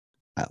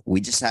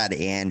We just had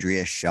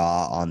Andrea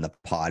Shaw on the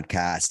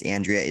podcast.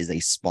 Andrea is a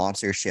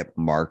sponsorship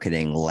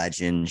marketing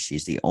legend.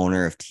 She's the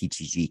owner of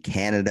TTG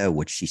Canada,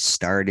 which she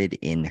started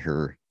in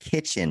her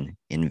kitchen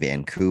in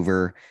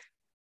Vancouver.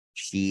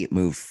 She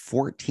moved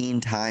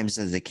 14 times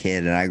as a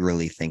kid, and I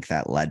really think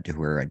that led to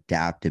her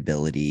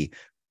adaptability,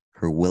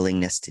 her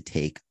willingness to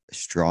take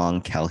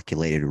strong,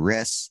 calculated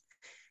risks.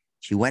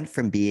 She went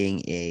from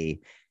being a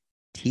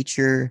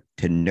teacher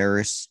to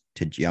nurse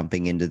to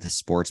jumping into the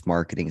sports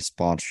marketing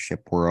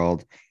sponsorship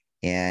world.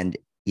 And,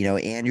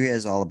 Andrea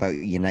is all about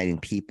uniting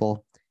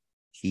people.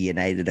 She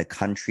united a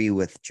country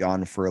with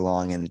John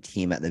Furlong and the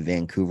team at the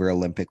Vancouver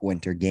Olympic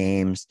Winter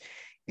Games.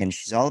 And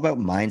she's all about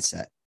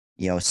mindset.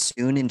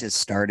 Soon into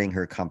starting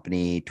her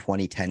company,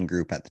 2010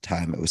 Group at the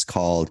time it was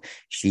called,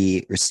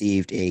 she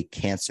received a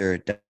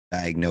cancer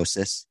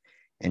diagnosis.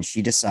 And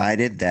she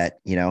decided that,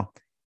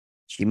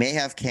 she may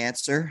have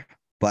cancer,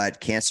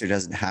 but cancer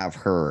doesn't have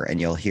her. And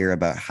you'll hear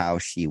about how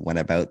she went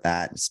about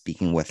that,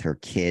 speaking with her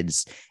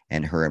kids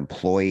and her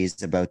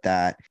employees about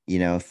that.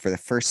 For the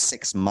first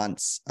 6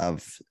 months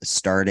of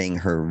starting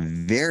her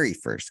very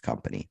first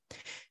company,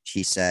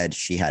 she said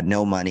she had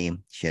no money.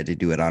 She had to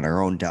do it on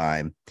her own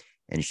dime,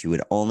 and she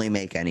would only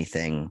make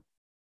anything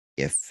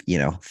if,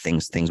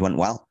 things went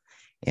well.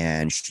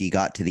 And she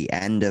got to the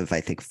end of, I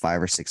think,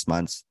 5 or 6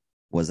 months,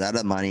 was out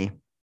of money,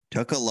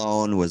 took a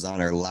loan, was on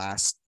her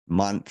last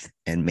month,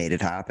 and made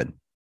it happen.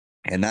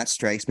 And that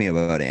strikes me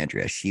about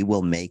Andrea. She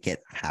will make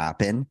it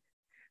happen.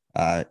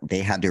 They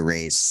had to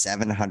raise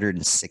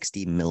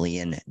 $760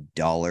 million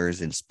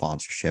in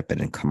sponsorship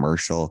and in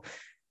commercial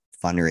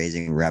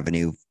fundraising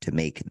revenue to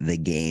make the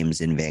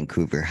games in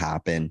Vancouver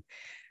happen.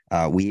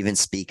 We even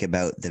speak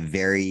about the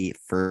very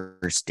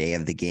first day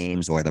of the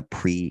games, or the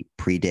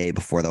pre-day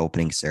before the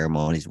opening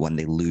ceremonies, when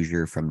the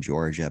loser from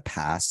Georgia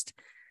passed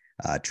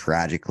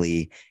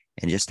tragically,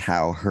 and just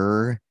how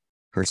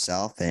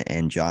herself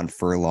and John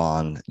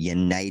Furlong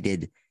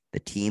united the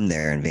team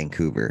there in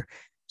Vancouver.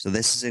 So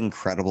this is an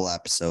incredible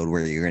episode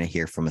where you're going to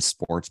hear from a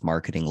sports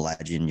marketing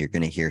legend. You're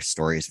going to hear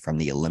stories from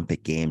the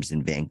Olympic Games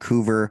in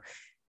Vancouver.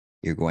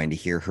 You're going to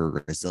hear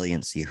her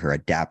resiliency, her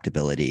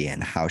adaptability,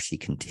 and how she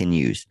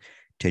continues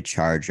to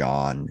charge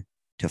on,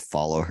 to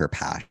follow her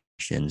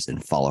passions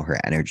and follow her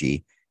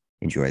energy.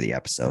 Enjoy the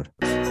episode.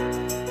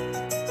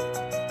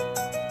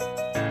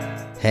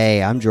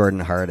 Hey, I'm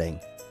Jordan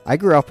Harding. I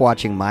grew up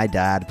watching my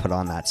dad put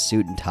on that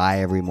suit and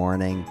tie every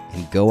morning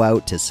and go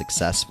out to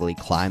successfully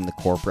climb the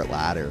corporate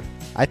ladder.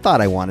 I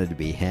thought I wanted to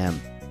be him,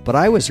 but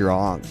I was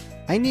wrong.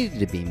 I needed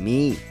to be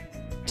me.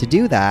 To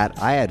do that,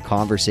 I had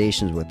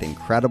conversations with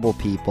incredible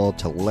people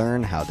to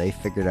learn how they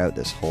figured out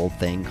this whole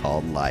thing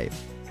called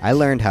life. I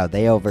learned how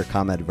they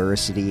overcome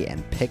adversity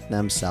and pick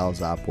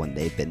themselves up when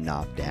they've been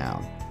knocked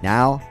down.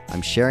 Now,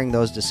 I'm sharing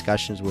those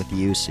discussions with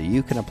you so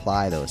you can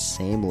apply those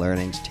same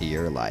learnings to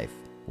your life.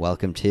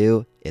 Welcome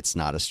to It's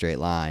Not a Straight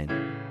Line.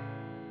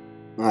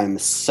 I'm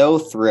so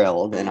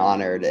thrilled and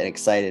honored and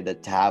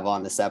excited to have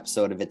on this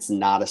episode of It's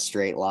Not a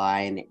Straight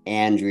Line,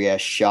 Andrea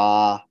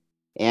Shaw.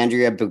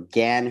 Andrea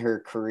began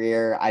her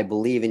career, I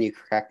believe, and you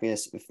correct me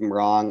if I'm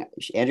wrong,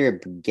 Andrea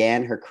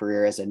began her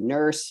career as a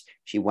nurse.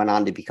 She went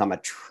on to become a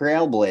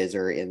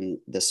trailblazer in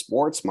the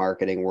sports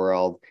marketing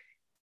world,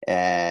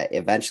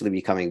 eventually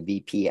becoming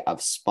VP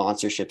of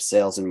Sponsorship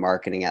Sales and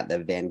Marketing at the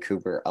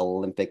Vancouver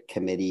Olympic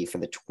Committee for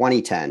the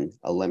 2010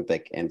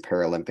 Olympic and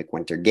Paralympic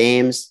Winter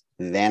Games,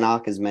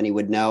 VANOC, as many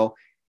would know.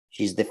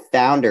 She's the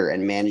founder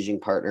and managing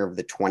partner of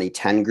the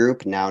 2010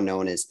 Group, now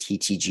known as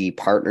TTG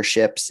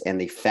Partnerships,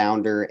 and the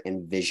founder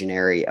and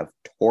visionary of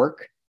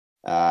Torque.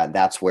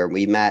 That's where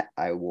we met.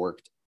 I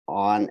worked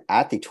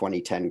at the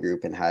 2010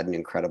 Group and had an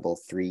incredible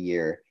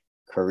 3-year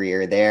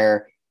career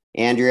there.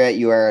 Andrea,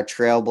 you are a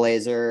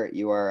trailblazer.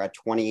 You are a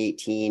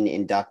 2018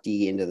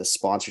 inductee into the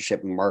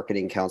Sponsorship and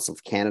Marketing Council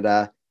of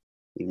Canada.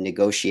 You've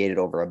negotiated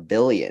over $1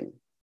 billion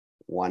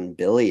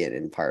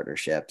in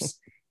partnerships.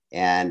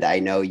 And I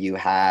know you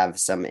have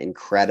some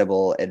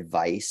incredible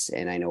advice,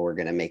 and I know we're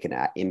going to make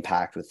an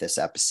impact with this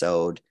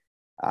episode.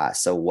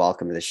 So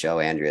welcome to the show,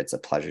 Andrea. It's a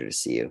pleasure to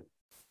see you.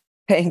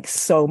 Thanks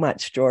so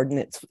much,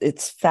 Jordan.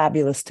 It's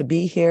fabulous to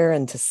be here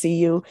and to see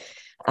you.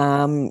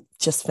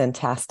 Just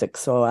fantastic.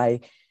 So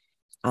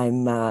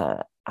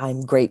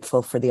I'm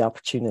grateful for the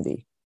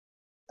opportunity.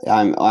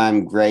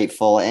 I'm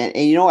grateful. And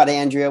you know what,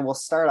 Andrea, we'll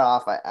start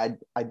off.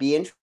 I'd be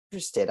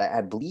interested.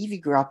 I believe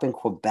you grew up in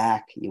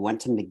Quebec. You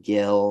went to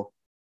McGill.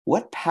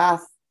 What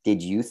path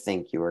did you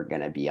think you were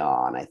going to be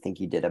on? I think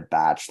you did a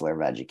Bachelor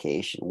of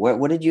Education.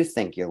 What did you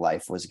think your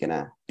life was going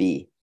to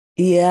be?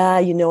 Yeah,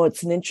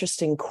 it's an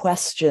interesting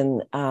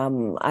question.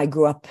 I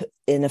grew up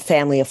in a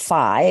family of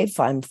 5.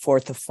 I'm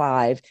fourth of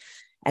 5,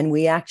 and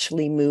we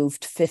actually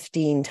moved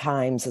 15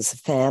 times as a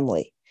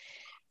family.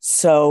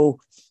 So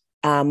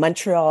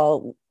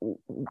Montreal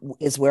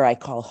is where I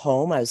call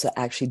home. I was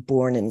actually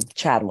born in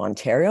Chatham,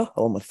 Ontario,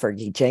 home of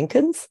Fergie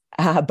Jenkins,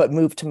 but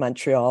moved to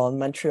Montreal. And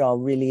Montreal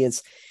really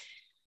is,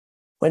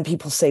 when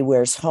people say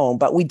where's home,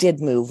 but we did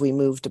move. We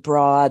moved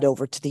abroad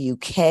over to the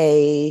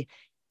UK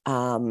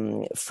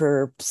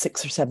for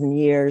 6 or 7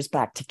 years,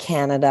 back to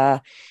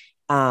Canada.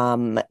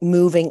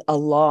 moving a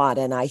lot.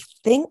 And I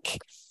think,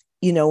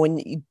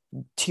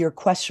 to your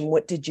question,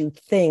 what did you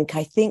think?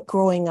 I think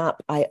growing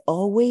up, I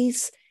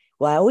always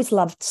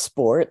loved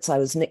sports. I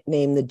was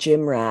nicknamed the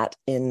gym rat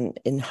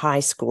in high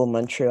school in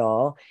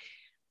Montreal.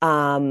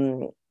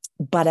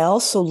 But I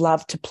also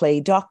loved to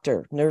play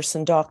nurse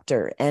and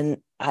doctor. And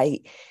I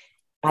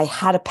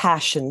had a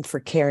passion for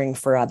caring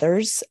for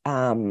others,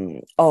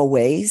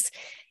 always.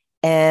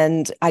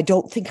 And I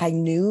don't think I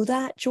knew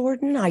that,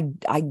 Jordan.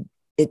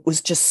 It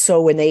was just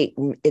so innate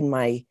in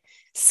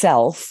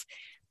myself.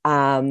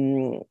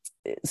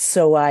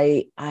 So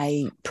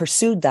I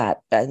pursued that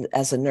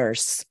as a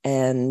nurse,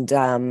 and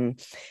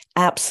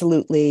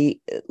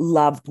absolutely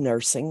loved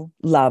nursing,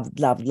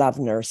 loved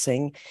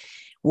nursing.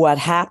 What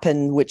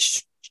happened,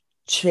 which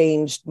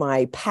changed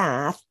my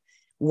path,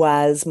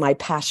 was my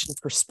passion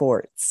for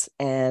sports.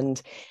 And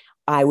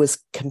I was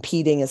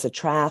competing as a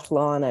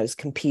triathlon. I was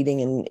competing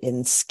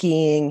in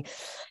skiing.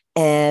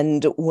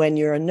 And when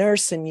you're a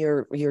nurse and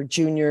you're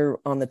junior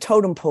on the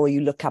totem pole,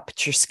 you look up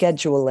at your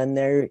schedule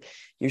and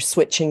you're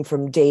switching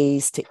from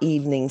days to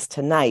evenings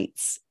to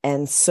nights.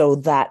 And so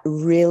that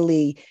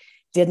really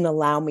didn't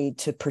allow me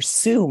to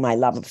pursue my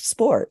love of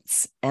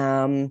sports.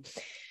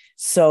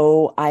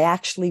 So I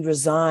actually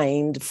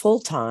resigned full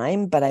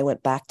time, but I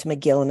went back to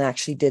McGill and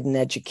actually did an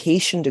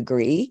education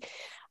degree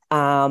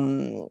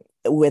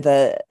with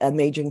a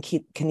major in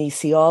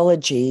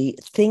kinesiology,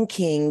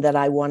 thinking that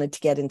I wanted to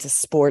get into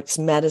sports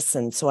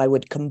medicine. So I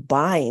would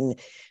combine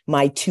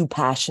my two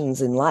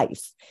passions in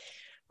life,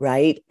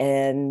 right?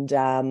 And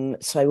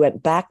so I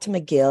went back to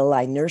McGill.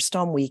 I nursed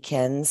on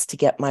weekends to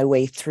get my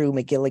way through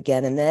McGill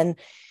again. And then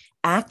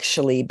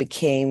actually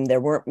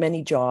there weren't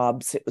many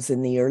jobs. It was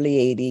in the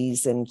early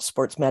 80s and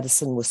sports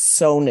medicine was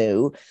so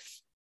new.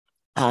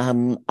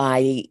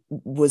 I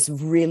was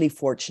really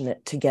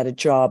fortunate to get a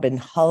job in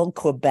Hull,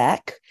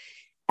 Quebec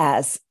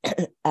as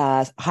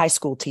a high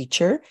school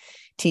teacher,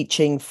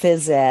 teaching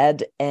phys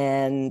ed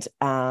and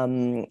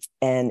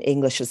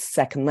English as a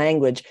second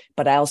language,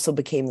 but I also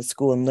became the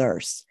school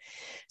nurse.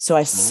 So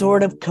I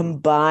sort of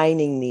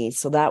combining these.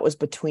 So that was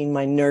between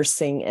my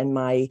nursing and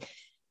my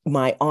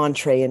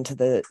entree into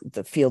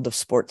the field of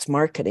sports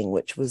marketing,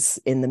 which was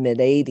in the mid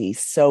 80s.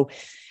 So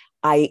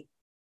I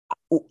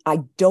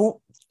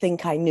don't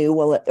think I knew,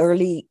 well, at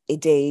early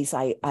days,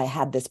 I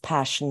had this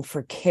passion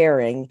for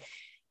caring,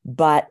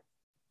 but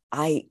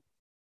I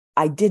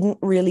didn't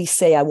really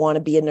say, I want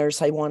to be a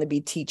nurse. I want to be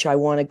a teacher. I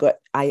want to go.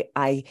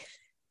 I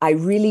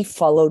really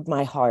followed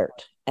my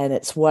heart. And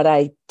it's what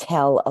I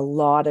tell a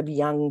lot of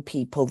young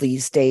people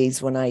these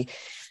days when I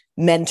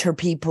mentor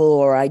people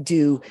or I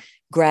do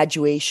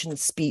graduation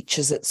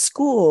speeches at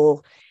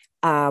school.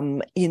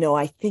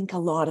 I think a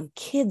lot of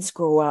kids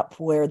grow up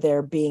where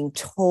they're being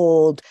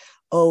told,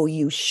 oh,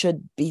 you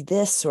should be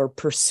this or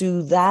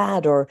pursue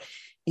that, or,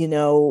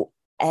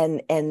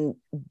 and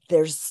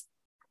there's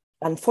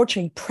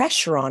unfortunately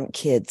pressure on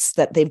kids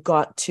that they've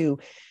got to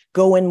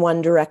go in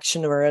one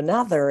direction or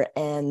another.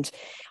 And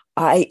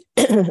I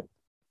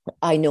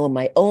know in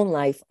my own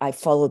life, I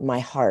followed my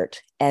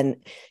heart. And,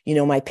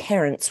 my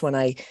parents, when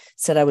I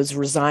said I was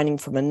resigning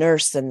from a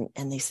nurse and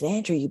they said,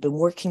 Andrea, you've been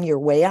working your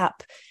way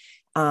up.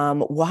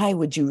 Why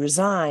would you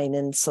resign?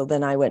 And so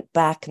then I went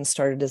back and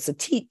started as a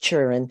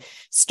teacher and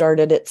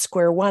started at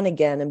square one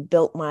again and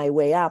built my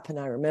way up. And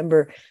I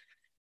remember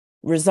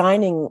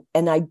resigning,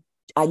 and I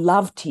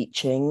love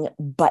teaching,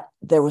 but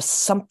there was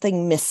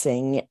something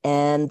missing.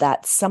 And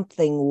that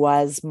something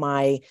was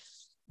my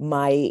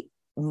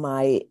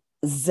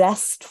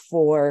zest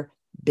for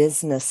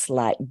business,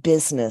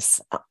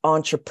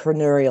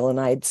 entrepreneurial. And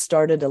I had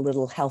started a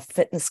little health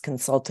fitness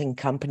consulting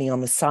company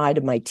on the side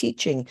of my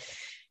teaching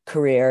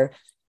career.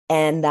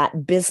 And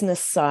that business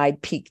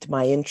side piqued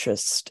my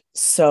interest.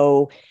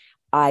 So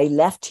I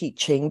left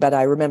teaching, but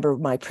I remember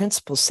my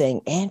principal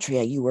saying,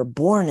 Andrea, you were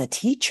born a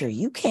teacher.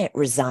 You can't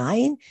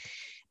resign.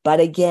 But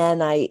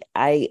again, I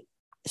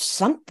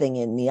something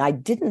in me, I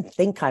didn't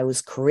think I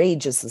was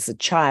courageous as a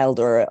child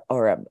or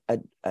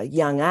a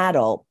young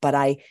adult, but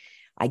I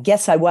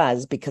guess I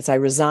was, because I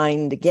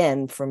resigned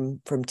again from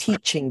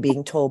teaching,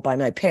 being told by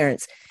my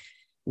parents,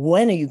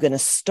 when are you going to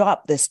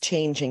stop this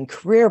changing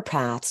career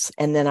paths?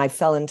 And then I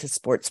fell into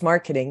sports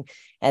marketing,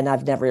 and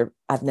I've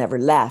never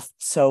left.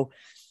 So,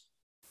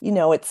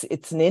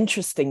 it's an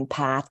interesting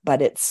path,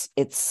 but it's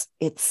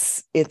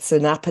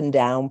an up and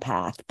down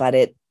path, but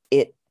it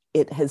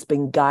has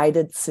been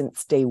guided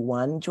since day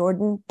one,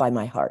 Jordan, by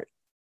my heart.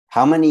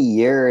 How many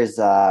years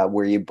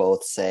were you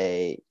both,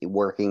 say,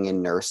 working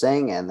in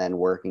nursing and then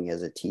working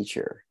as a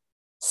teacher?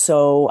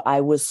 So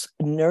I was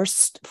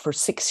nursed for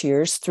 6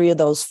 years, 3 of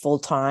those full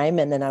time.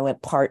 And then I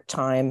went part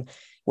time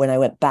when I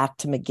went back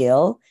to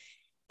McGill,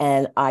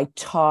 and I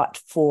taught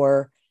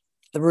for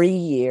 3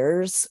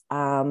 years.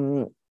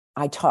 But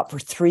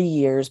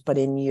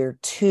in year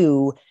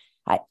 2,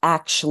 I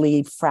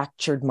actually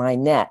fractured my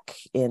neck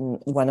in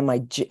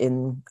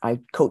I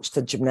coached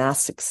the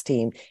gymnastics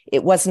team.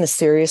 It wasn't a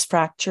serious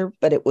fracture,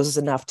 but it was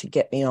enough to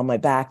get me on my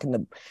back. And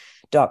the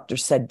doctor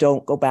said,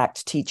 don't go back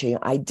to teaching.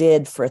 I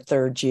did for a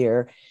 3rd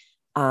year.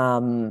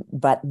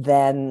 But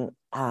then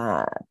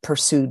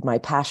pursued my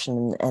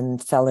passion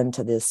and fell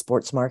into the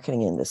sports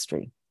marketing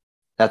industry.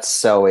 That's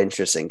so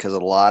interesting, because a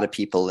lot of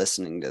people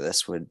listening to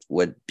this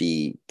would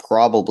be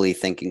probably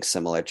thinking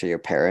similar to your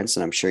parents.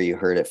 And I'm sure you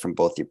heard it from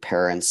both your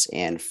parents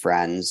and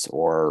friends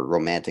or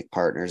romantic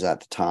partners at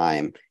the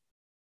time.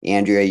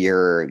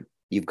 Andrea,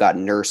 you've got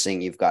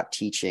nursing, you've got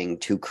teaching,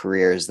 two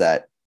careers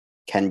that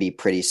can be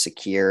pretty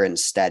secure and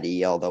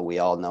steady, although we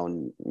all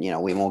know,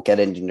 we won't get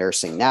into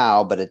nursing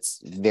now, but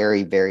it's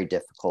very, very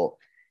difficult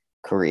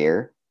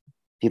career.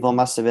 People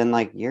must have been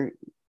like, you're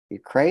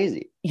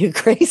crazy. You're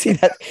crazy.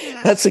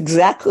 That's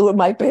exactly what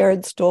my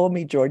parents told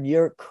me, Jordan.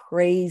 You're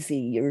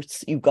crazy.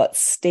 You've got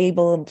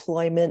stable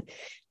employment.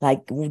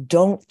 Like,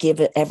 don't give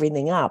it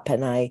everything up.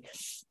 And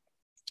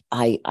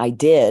I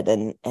did.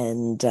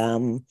 And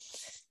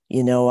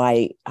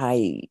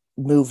I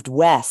moved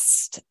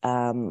west.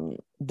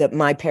 That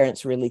my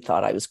parents really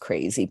thought I was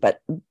crazy,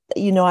 but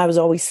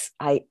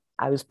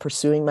I was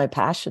pursuing my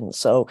passion.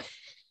 So,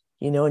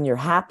 when you're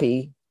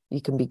happy,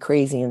 you can be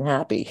crazy and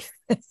happy.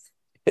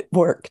 It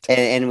worked.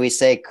 And we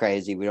say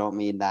crazy, we don't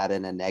mean that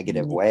in a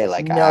negative way.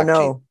 Like,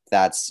 no,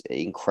 that's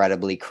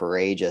incredibly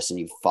courageous, and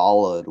you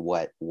followed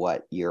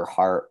what your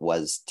heart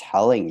was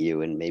telling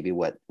you, and maybe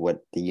what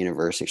the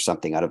universe or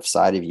something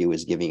outside of you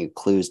was giving you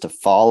clues to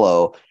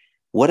follow.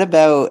 What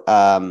about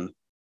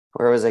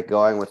where was I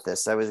going with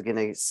this? I was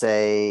gonna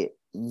say,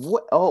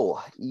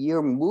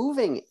 you're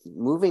moving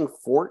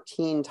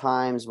 14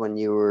 times when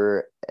you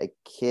were a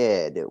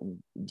kid.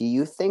 Do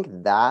you think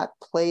that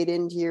played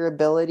into your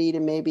ability to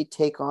maybe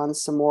take on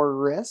some more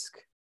risk?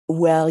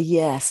 Well,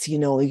 yes,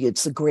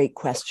 it's a great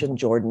question,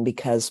 Jordan,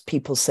 because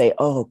people say,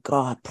 oh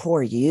God,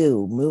 poor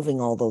you,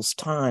 moving all those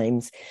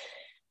times.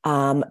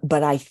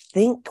 But I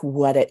think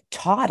what it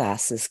taught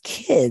us as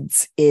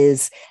kids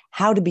is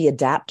how to be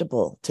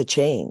adaptable to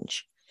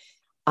change.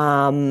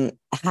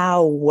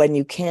 How, when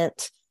you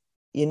can't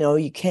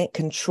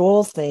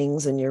control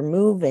things and you're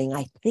moving,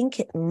 I think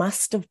it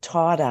must have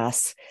taught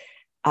us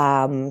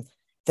the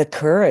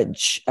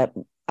courage.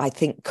 I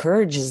think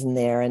courage is in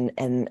there,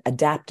 and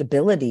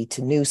adaptability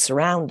to new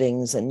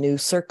surroundings and new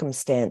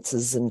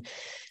circumstances, and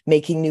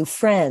making new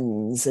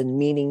friends and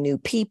meeting new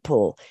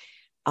people.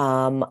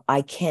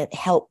 I can't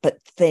help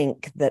but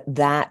think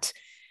that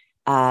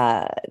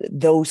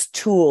those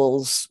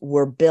tools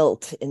were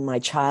built in my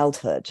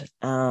childhood.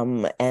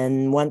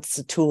 And once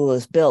the tool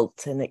is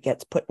built and it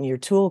gets put in your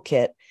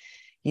toolkit,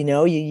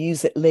 you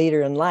use it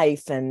later in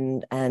life,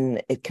 and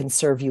it can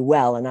serve you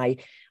well. And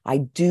I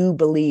do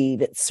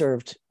believe it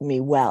served me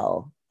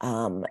well.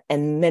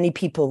 And many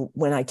people,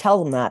 when I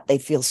tell them that, they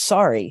feel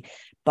sorry,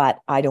 but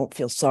I don't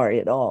feel sorry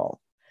at all.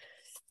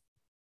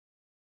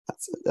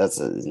 That's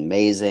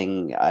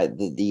amazing.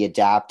 The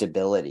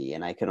adaptability,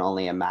 and I can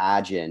only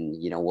imagine,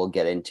 we'll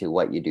get into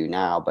what you do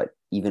now, but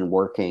even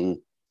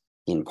working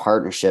in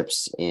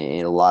partnerships,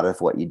 in a lot of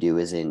what you do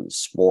is in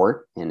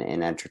sport and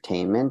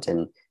entertainment.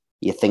 And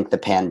you think the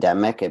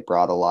pandemic, it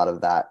brought a lot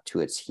of that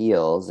to its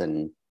heels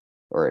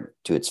or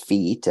to its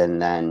feet.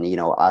 And then,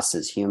 us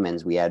as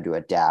humans, we had to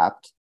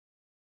adapt.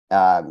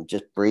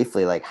 Just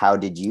briefly, like, how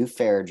did you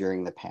fare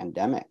during the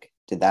pandemic?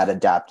 Did that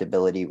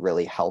adaptability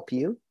really help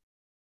you?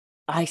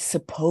 I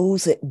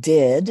suppose it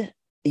did.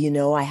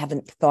 I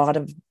haven't thought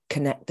of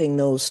connecting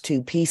those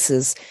two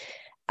pieces.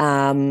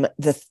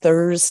 The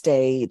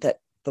Thursday that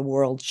the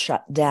world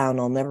shut down,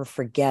 I'll never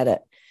forget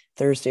it,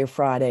 Thursday or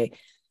Friday.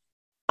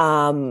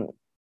 And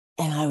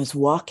I was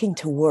walking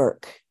to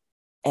work,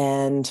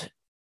 and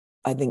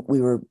I think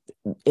we were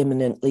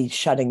imminently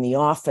shutting the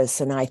office.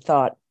 And I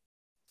thought,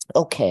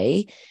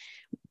 okay,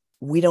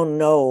 we don't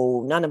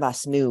know. None of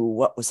us knew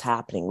what was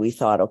happening. We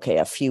thought, okay,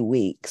 a few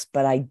weeks.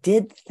 But I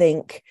did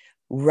think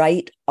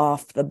right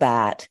off the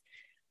bat,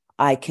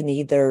 I can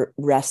either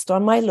rest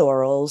on my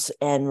laurels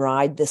and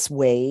ride this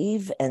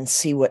wave and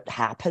see what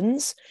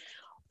happens,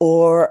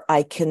 or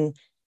I can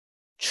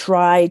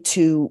try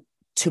to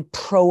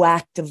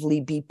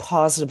proactively be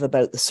positive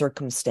about the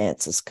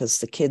circumstances, because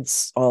the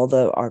kids,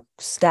 our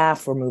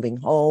staff were moving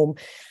home.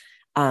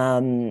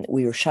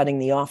 We were shutting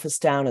the office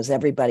down, as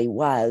everybody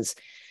was.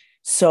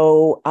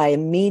 So I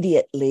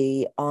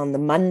immediately, on the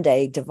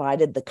Monday,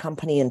 divided the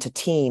company into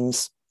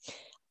teams.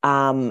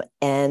 And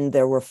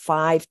there were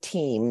 5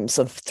 teams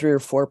of 3 or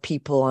 4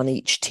 people on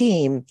each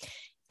team.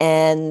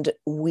 And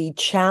we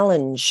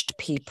challenged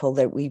people,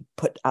 that we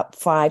put up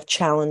 5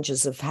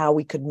 challenges of how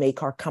we could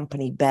make our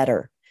company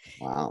better.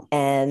 Wow.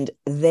 And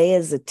they,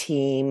 as a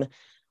team,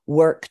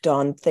 worked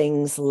on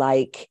things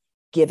like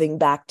giving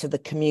back to the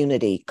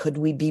community. Could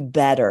we be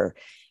better?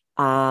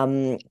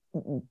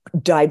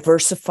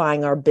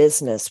 Diversifying our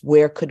business.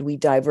 Where could we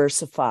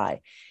diversify?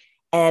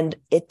 And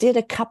it did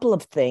a couple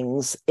of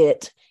things.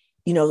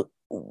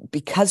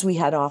 Because we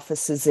had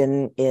offices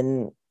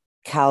in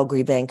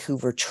Calgary,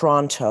 Vancouver,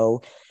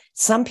 Toronto,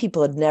 some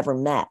people had never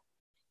met.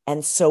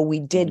 And so we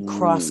did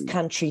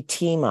cross-country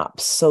team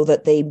ups so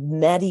that they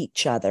met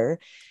each other.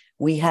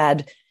 We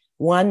had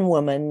one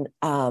woman,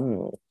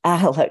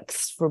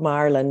 Alex from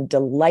Ireland,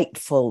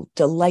 delightful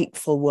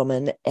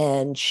woman.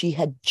 And she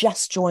had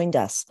just joined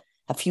us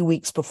a few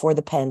weeks before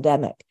the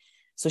pandemic.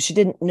 So she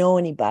didn't know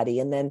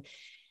anybody. And then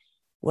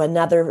when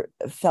another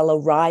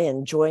fellow,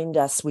 Ryan, joined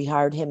us, we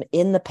hired him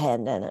in the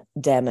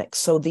pandemic.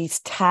 So these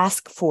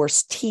task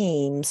force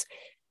teams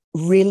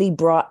really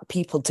brought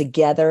people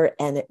together,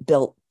 and it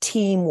built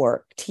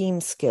teamwork, team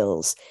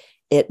skills.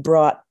 It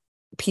brought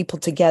people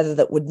together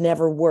that would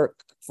never work.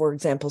 For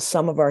example,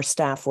 some of our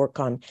staff work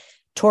on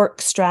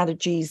torque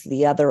strategies,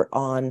 the other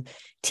on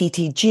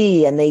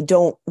TTG, and they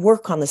don't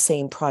work on the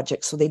same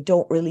project, so they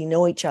don't really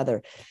know each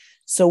other.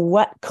 So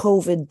what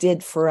COVID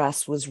did for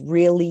us was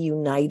really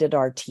united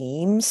our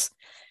teams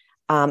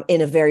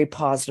in a very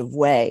positive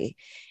way.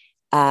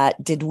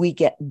 Did we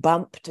get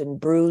bumped and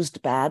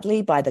bruised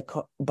badly by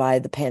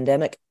the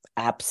pandemic?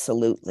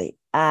 Absolutely.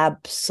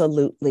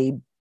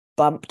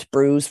 Bumped,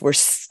 bruised. We're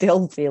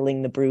still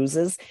feeling the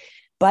bruises,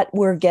 but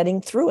we're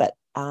getting through it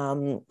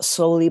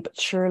slowly but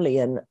surely.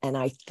 And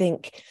I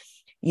think,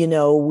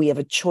 we have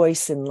a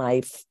choice in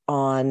life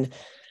on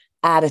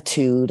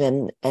attitude,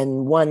 and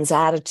one's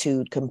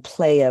attitude can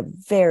play a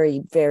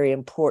very, very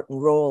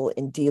important role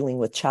in dealing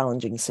with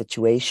challenging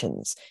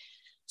situations.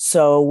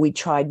 So we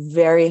tried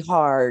very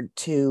hard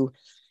to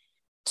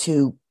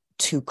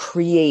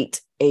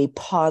create a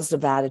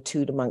positive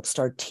attitude amongst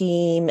our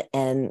team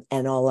and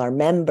all our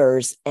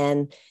members,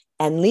 and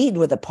lead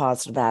with a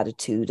positive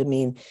attitude. I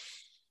mean,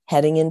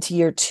 heading into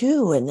year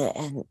 2,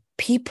 and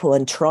people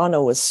in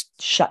Toronto was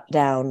shut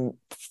down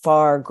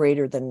far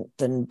greater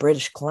than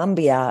British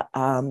Columbia.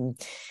 And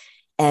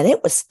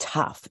it was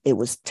tough. It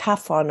was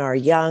tough on our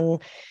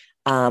young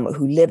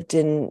who lived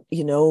in,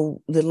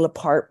 little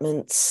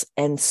apartments.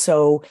 And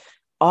so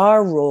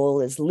our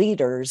role as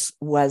leaders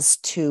was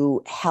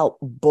to help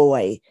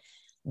buoy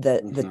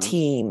the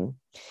team.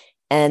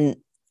 And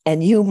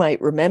you might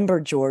remember,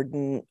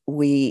 Jordan,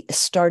 we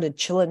started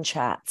Chillin'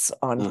 Chats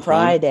on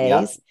Fridays.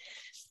 Yeah.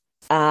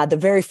 The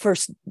very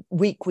first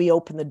week we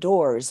opened the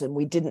doors, and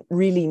we didn't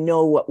really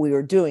know what we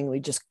were doing. We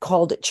just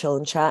called it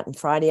Chillin' Chat. And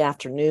Friday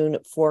afternoon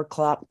at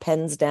 4:00,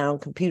 pens down,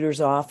 computers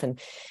off, and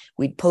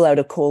we'd pull out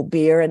a cold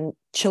beer and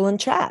chill and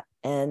chat.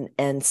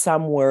 And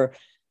some were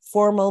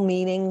formal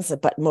meetings,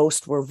 but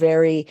most were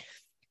very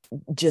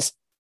just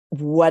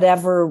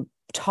whatever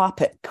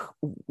topic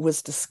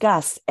was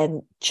discussed.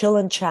 And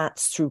Chillin'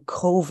 Chats through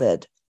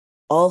COVID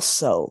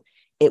also,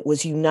 it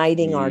was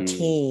uniting our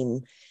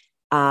team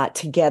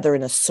together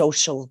in a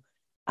social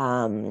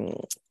coming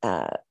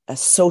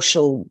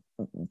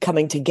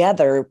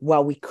together.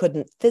 While we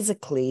couldn't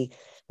physically,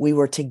 we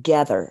were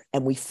together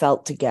and we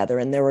felt together.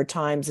 And there were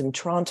times in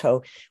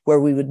Toronto where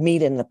we would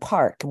meet in the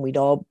park, and we'd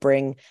all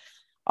bring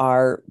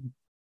our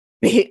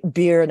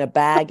beer in a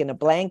bag and a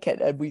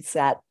blanket, and we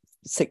sat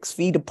 6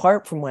 feet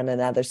apart from one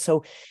another.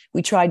 So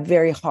we tried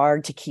very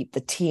hard to keep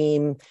the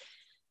team,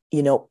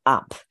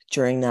 up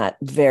during that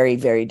very,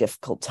 very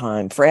difficult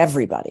time for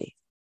everybody.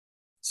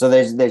 So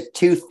there's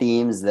 2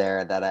 themes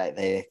there that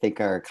I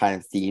think are kind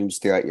of themes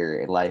throughout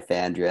your life,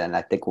 Andrea, and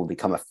I think will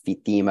become a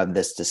theme of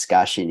this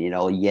discussion.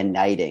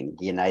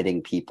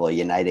 Uniting people,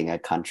 uniting a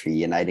country,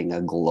 uniting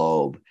a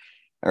globe,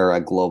 or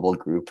a global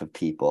group of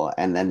people.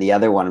 And then the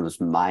other one was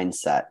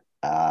mindset,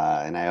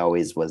 and I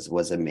always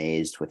was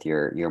amazed with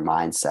your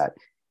mindset.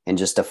 And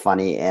just a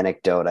funny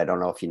anecdote, I don't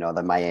know if you know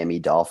the Miami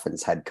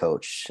Dolphins head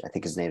coach. I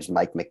think his name's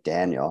Mike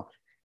McDaniel.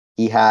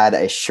 He had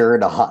a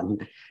shirt on,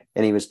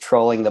 and he was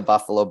trolling the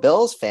Buffalo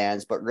Bills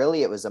fans, but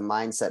really it was a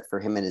mindset for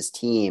him and his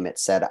team. It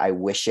said, "I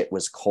wish it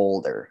was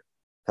colder,"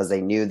 because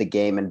they knew the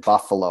game in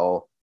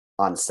Buffalo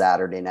on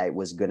Saturday night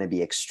was going to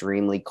be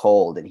extremely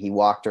cold. And he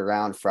walked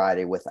around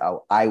Friday with a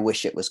 "I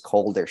wish it was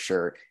colder"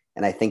 shirt.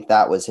 And I think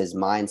that was his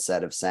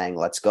mindset of saying,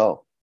 let's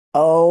go.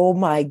 Oh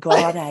my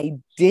God, I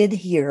did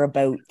hear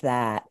about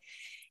that.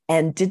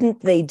 And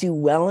didn't they do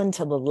well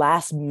until the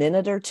last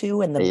minute or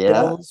two, and the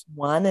Bills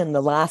won in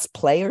the last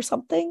play or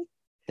something?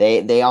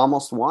 They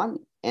almost won.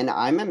 And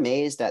I'm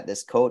amazed at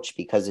this coach,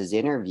 because his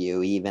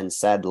interview even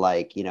said,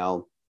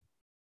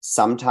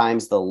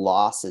 sometimes the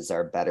losses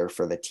are better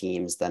for the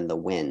teams than the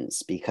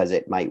wins, because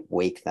it might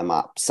wake them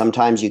up.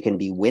 Sometimes you can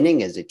be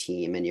winning as a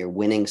team, and you're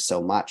winning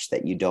so much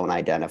that you don't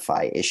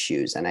identify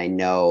issues. And I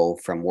know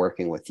from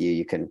working with you,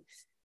 you can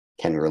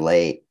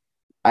relate.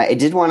 I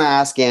did want to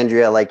ask,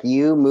 Andrea,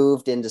 you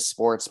moved into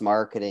sports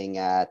marketing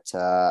at,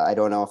 I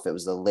don't know if it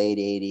was the late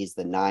 80s,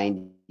 the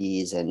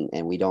 90s,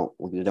 and we don't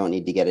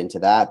need to get into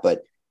that,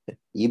 but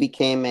you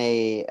became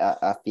a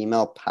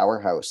female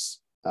powerhouse,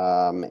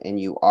 and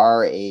you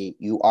are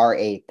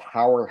a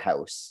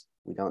powerhouse.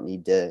 We don't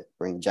need to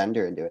bring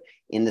gender into it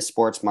in the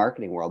sports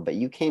marketing world, but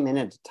you came in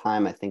at a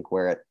time, I think,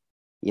 where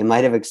you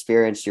might have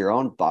experienced your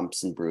own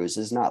bumps and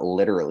bruises, not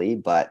literally,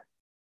 but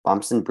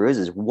bumps and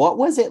bruises. What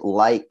was it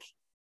like?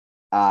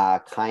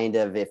 Kind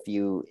of, if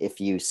you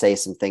say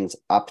some things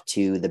up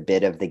to the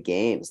bit of the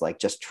games,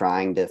 just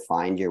trying to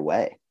find your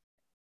way.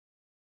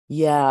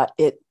 Yeah,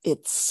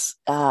 it's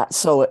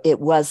so it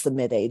was the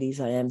mid 80s.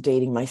 I am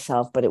dating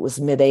myself, but it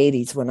was mid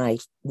 80s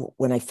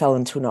when I fell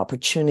into an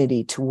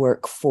opportunity to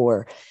work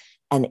for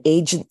an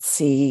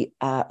agency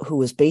who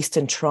was based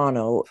in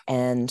Toronto.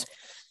 And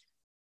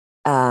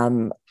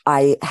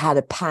I had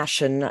a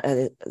passion,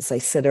 as I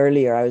said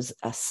earlier, I was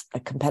a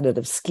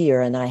competitive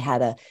skier, and I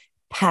had a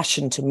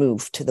passion to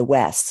move to the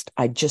West.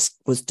 I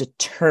just was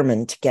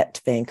determined to get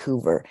to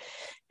Vancouver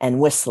and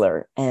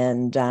Whistler.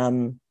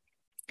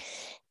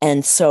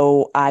 And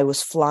so I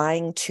was I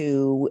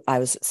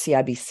was at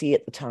CIBC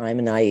at the time,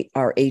 and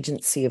our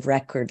agency of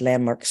record,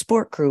 Landmark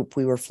Sport Group,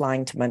 we were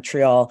flying to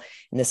Montreal,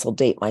 and this will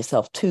date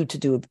myself too, to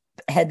do a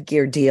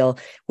headgear deal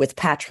with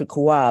Patrick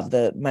Roy of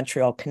the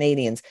Montreal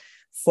Canadiens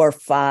for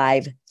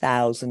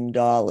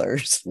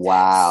 $5,000.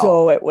 Wow.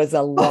 So it was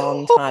a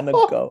long time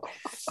ago.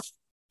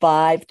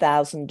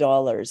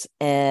 $5,000.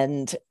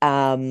 And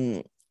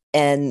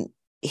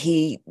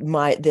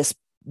this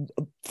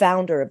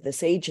founder of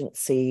this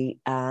agency,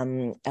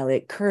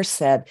 Elliot Kerr,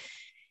 said,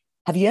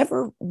 have you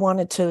ever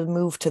wanted to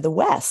move to the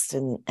West?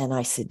 And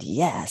I said,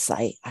 yes,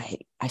 I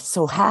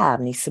so have.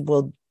 And he said,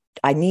 well,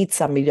 I need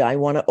somebody. I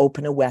want to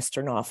open a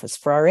Western office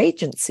for our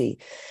agency.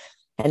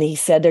 And he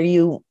said, are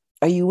you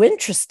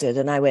interested?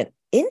 And I went,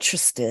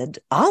 interested?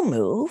 I'll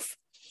move.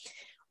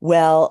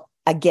 Well,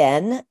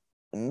 again,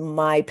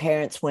 my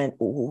parents went,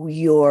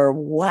 you're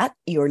what?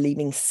 You're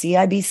leaving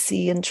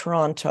CIBC in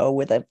Toronto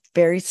with a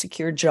very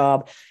secure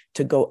job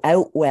to go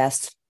out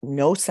West,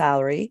 no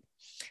salary.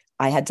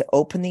 I had to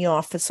open the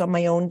office on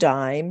my own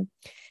dime.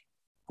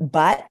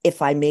 But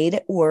if I made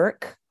it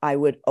work, I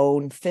would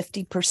own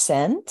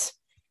 50%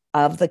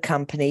 of the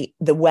company,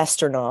 the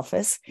Western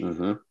office.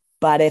 Mm-hmm.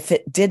 But if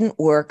it didn't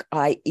work,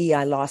 i.e.,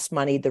 I lost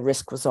money, the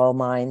risk was all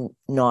mine,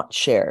 not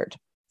shared.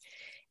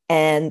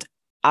 And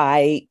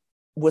I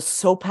was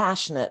so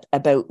passionate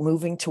about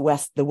moving to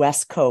the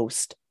West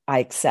Coast, I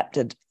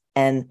accepted.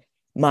 And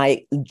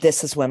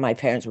this is when my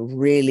parents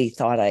really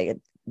thought I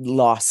had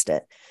lost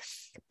it.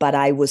 But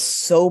I was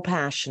so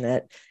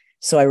passionate.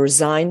 So I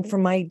resigned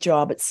from my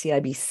job at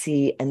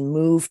CIBC and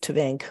moved to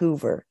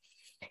Vancouver.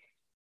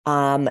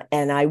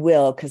 And I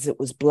will, because it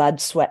was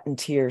blood, sweat, and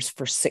tears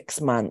for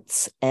 6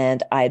 months,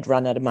 and I'd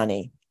run out of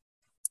money.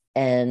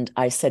 And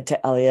I said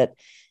to Elliot,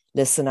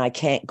 listen, I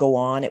can't go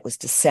on. It was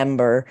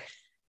December.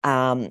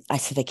 I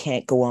said, I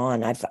can't go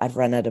on. I've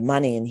run out of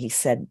money. And he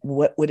said,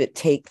 what would it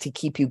take to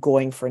keep you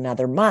going for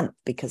another month?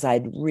 Because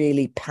I'd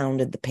really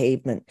pounded the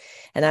pavement,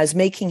 and I was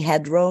making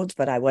head roads,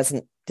 but I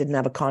didn't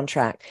have a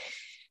contract.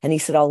 And he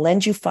said, I'll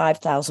lend you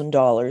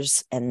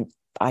 $5,000. And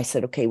I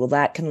said, okay, well,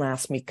 that can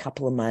last me a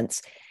couple of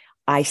months.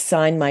 I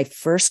signed my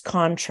first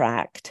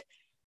contract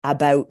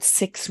about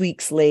 6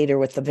 weeks later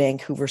with the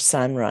Vancouver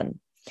Sun Run.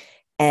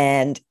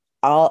 And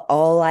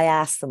all I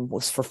asked them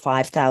was for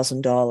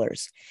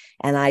 $5,000.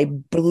 And I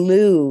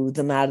blew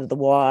them out of the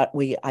water.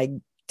 I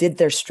did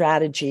their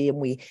strategy, and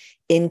we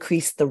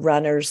increased the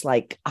runners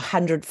like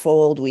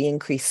 100-fold. We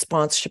increased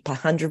sponsorship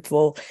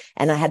 100-fold.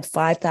 And I had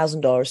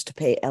 $5,000 to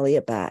pay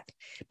Elliot back.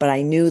 But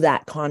I knew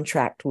that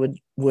contract would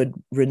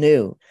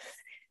renew.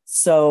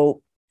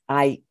 So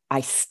I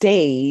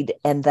stayed,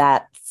 and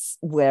that's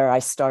where I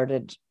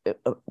started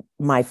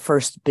my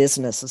first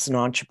business as an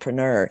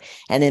entrepreneur.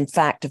 And in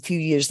fact, a few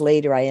years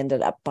later, I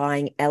ended up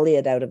buying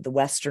Elliot out of the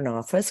Western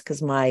office,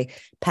 because my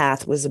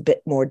path was a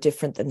bit more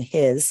different than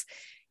his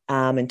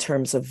in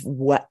terms of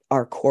what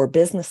our core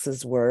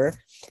businesses were.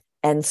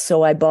 And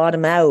so I bought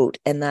him out,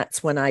 and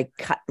that's when I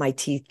cut my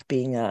teeth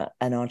being an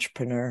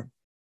entrepreneur.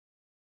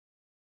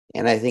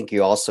 And I think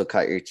you also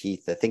cut your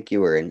teeth. I think you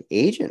were an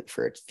agent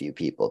for a few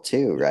people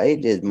too, right?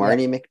 Did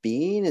Marnie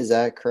McBean, is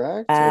that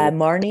correct?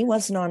 Marnie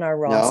wasn't on our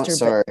roster, no,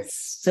 sorry. But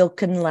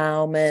Silken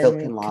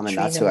Lauman,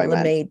 that's who I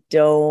meant. Lemay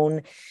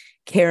Doan,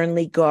 Karen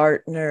Lee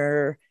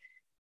Gartner.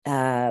 We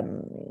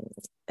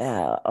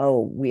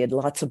had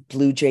lots of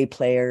Blue Jay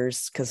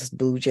players, because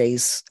Blue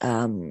Jays,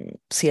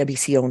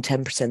 CIBC owned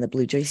 10% of the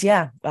Blue Jays.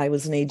 Yeah, I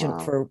was an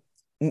agent for,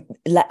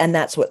 and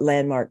that's what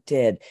Landmark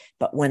did.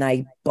 But when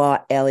I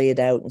bought Elliot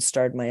out and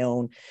started my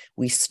own,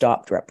 we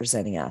stopped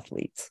representing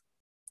athletes.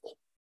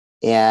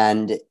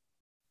 And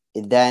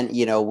then,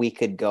 we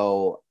could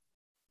go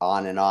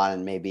on,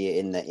 and maybe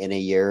in a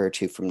year or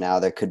two from now,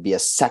 there could be a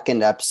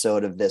second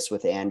episode of this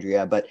with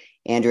Andrea. But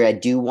Andrea, I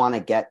do want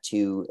to get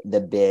to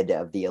the bid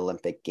of the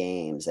Olympic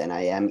Games, and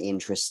I am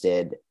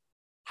interested,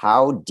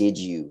 how did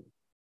you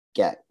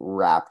get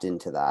wrapped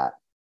into that?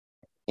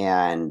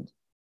 And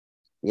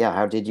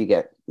how did you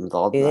get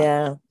involved in that?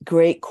 Yeah,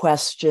 great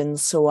question.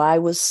 So I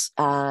was,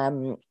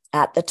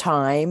 at the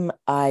time,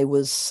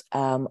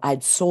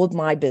 I'd sold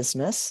my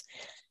business,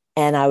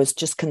 and I was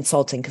just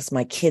consulting, because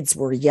my kids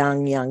were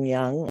young,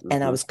 mm-hmm.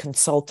 And I was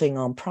consulting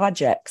on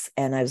projects,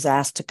 and I was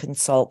asked to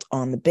consult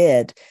on the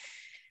bid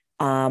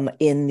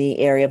in the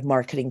area of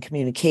marketing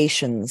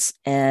communications.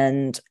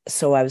 And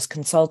so I was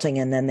consulting,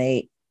 and then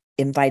they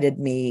invited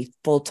me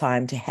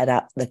full-time to head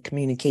up the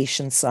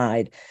communication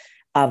side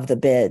of the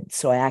bid.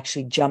 So I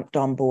actually jumped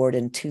on board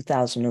in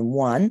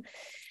 2001.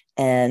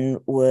 and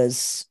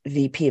was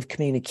VP of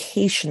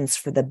communications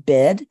for the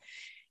bid.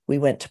 We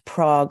went to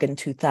Prague in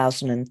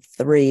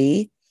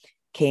 2003,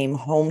 came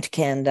home to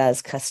Canada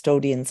as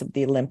custodians of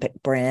the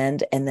Olympic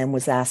brand, and then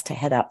was asked to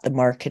head up the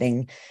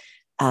marketing,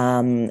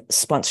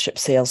 sponsorship,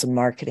 sales, and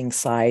marketing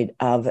side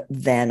of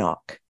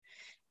VANOC.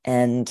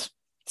 And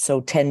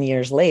so 10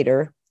 years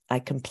later, I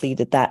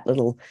completed that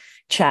little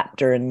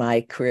chapter in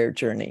my career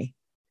journey.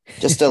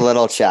 Just a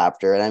little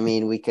chapter. And I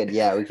mean, we could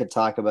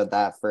talk about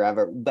that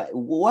forever. But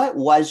what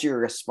was your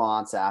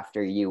response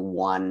after you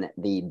won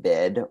the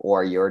bid,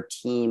 or your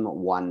team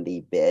won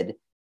the bid?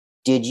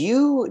 Did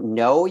you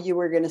know you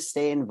were going to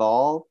stay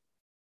involved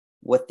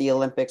with the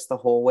Olympics the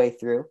whole way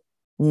through?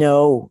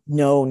 No,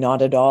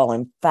 not at all.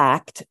 In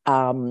fact,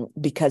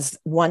 because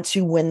once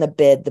you win the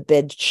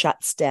bid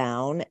shuts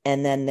down,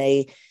 and then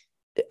they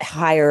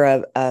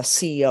hire a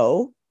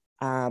CEO,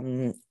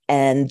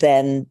 and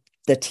then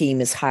the team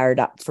is hired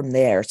up from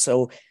there.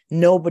 So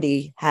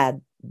nobody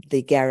had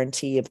the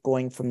guarantee of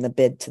going from the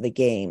bid to the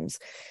games.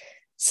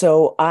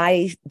 So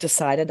I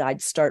decided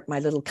I'd start my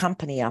little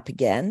company up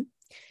again.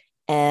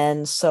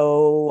 And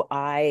so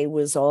I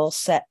was all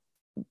set,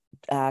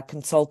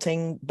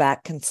 consulting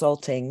when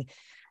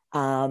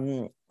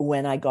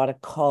I got a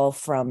call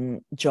from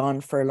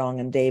John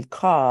Furlong and Dave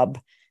Cobb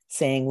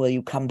saying, will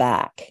you come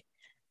back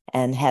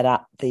and head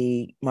up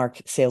the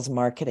sales and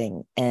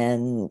marketing?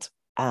 And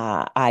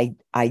I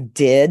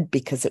did,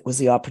 because it was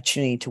the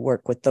opportunity to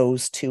work with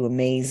those two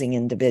amazing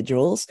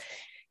individuals.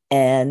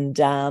 And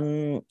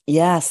so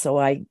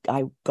I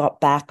got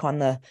back on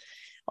the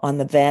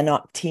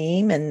VANOC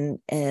team,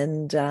 and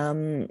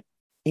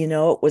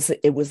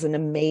it was an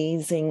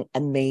amazing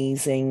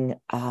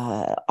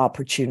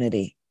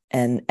opportunity,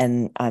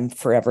 and I'm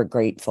forever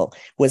grateful.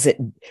 Was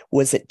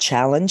it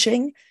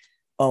challenging?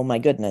 Oh my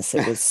goodness,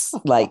 it was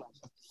like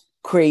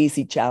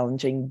crazy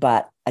challenging,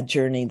 but a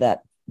journey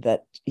that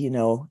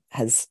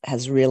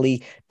has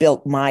really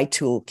built my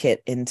toolkit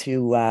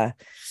into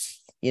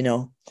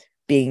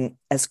being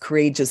as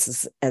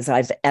courageous as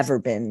I've ever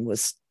been,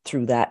 was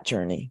through that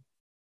journey.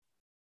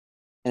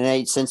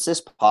 And since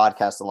this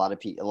podcast, a lot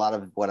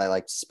of what I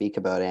like to speak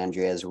about,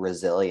 Andrea, is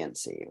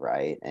resiliency,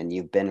 right? And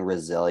you've been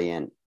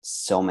resilient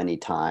so many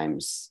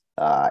times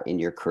in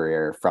your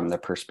career from the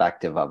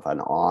perspective of an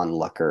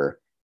onlooker.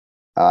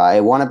 I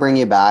want to bring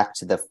you back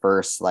to the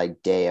first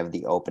day of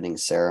the opening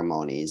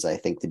ceremonies. I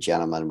think the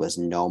gentleman was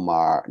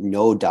Nodar,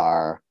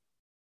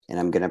 and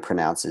I'm going to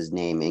pronounce his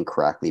name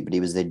incorrectly, but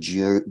he was the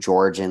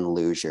Georgian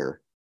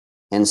luger.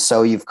 And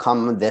so you've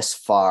come this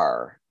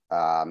far,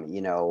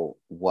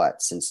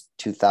 since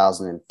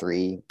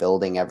 2003,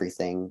 building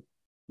everything.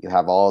 You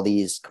have all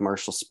these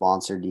commercial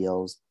sponsor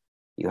deals.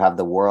 You have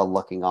the world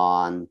looking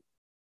on,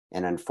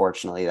 and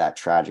unfortunately that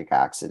tragic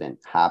accident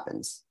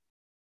happens.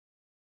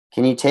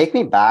 Can you take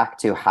me back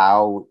to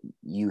how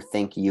you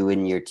think you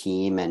and your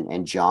team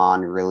and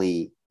John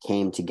really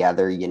came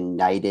together,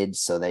 united,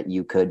 so that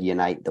you could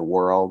unite the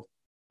world?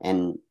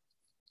 And,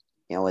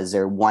 is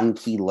there one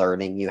key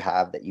learning you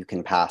have that you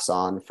can pass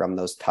on from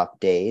those tough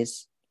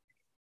days?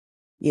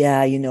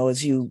 Yeah,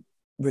 as you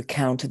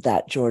recounted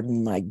that,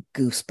 Jordan, my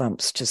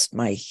goosebumps, just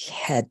my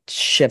head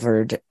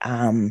shivered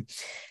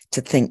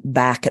to think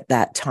back at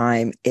that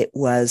time. It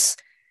was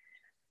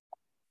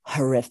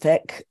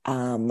horrific.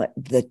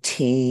 The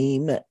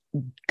team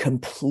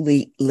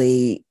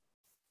completely,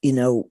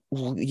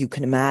 you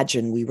can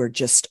imagine, we were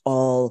just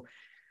all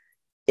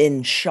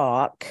in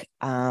shock.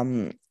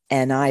 And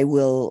I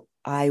will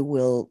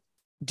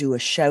do a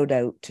shout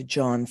out to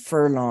John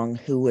Furlong,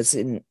 who was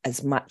in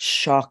as much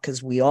shock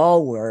as we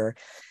all were.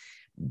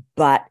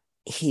 But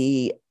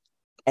he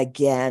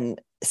again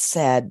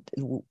said,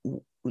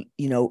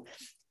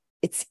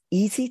 it's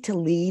easy to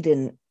lead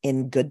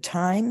in good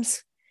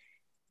times.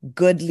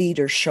 Good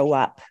leaders show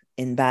up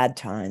in bad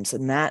times.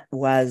 And that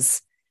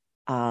was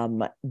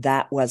a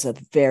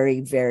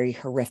very, very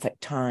horrific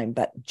time.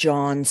 But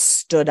John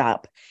stood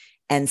up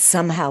and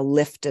somehow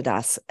lifted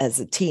us as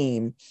a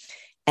team.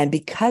 And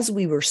because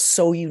we were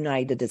so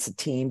united as a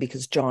team,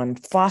 because John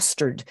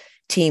fostered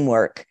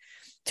teamwork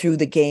through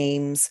the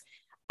games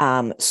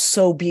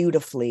so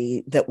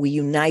beautifully, that we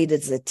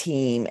united as a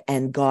team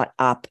and got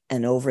up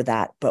and over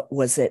that. But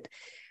was it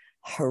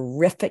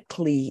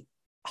horrifically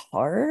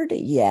hard?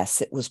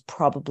 Yes, it was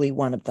probably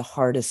one of the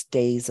hardest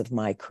days of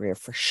my career,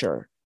 for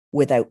sure,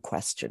 without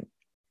question.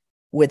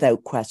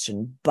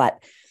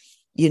 But,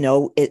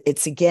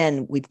 it's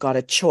again, we've got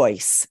a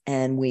choice,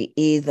 and we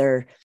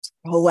either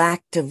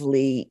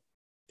proactively,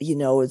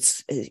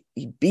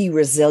 be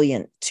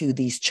resilient to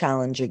these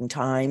challenging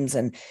times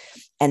and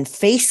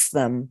face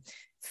them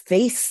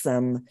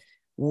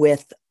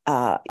with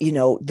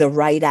the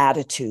right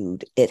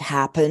attitude. It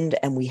happened,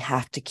 and we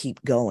have to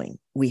keep going.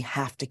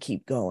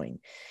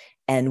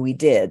 And we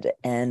did.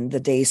 And the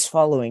days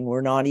following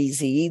were not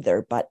easy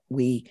either, but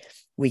we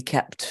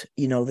kept,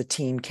 the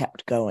team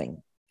kept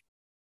going.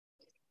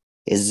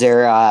 Is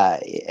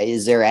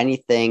there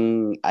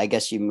anything, I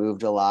guess you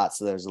moved a lot,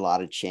 so there's a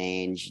lot of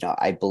change.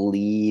 I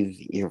believe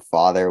your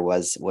father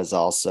was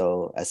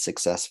also a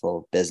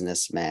successful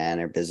businessman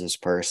or business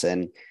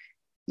person.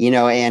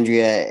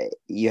 Andrea,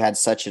 you had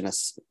such a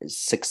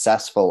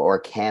successful, or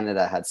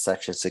Canada had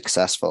such a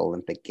successful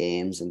Olympic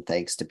Games, and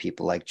thanks to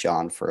people like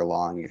John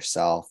Furlong,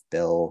 yourself,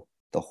 Bill,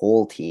 the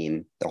whole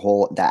team,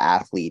 the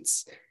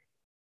athletes.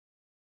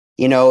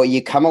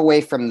 You come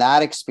away from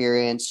that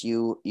experience,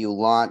 you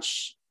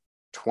launch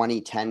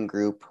 2010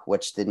 Group,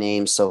 which the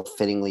name so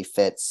fittingly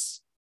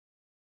fits.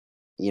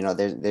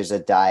 There's a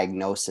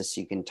diagnosis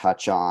you can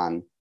touch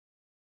on,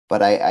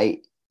 but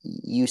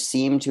you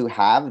seem to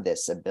have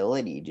this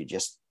ability to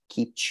just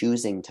keep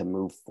choosing to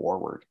move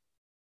forward.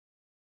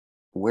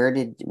 Where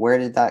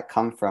did that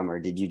come from, or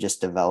did you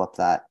just develop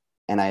that?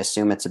 And I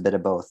assume it's a bit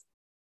of both.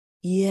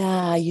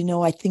 Yeah,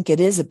 I think it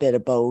is a bit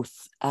of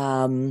both.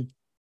 It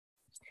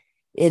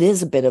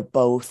is a bit of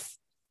both.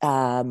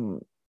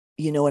 And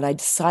I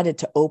decided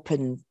to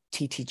open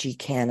TTG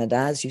Canada,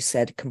 as you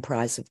said,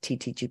 comprised of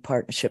TTG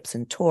Partnerships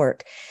and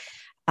Torque.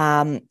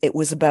 It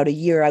was about a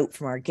year out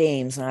from our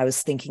games, and I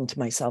was thinking to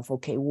myself,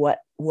 okay,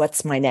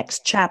 what's my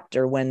next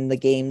chapter when the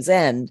games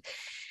end?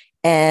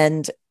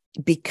 And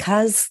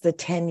because the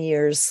 10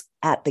 years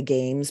at the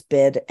games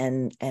bid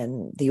and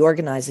the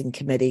organizing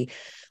committee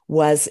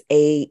was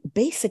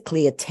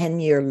basically a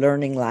 10-year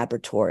learning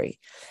laboratory.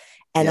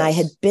 And yes. I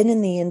had been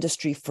in the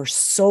industry for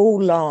so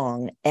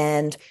long,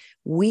 and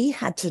we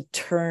had to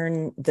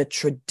turn the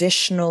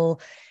traditional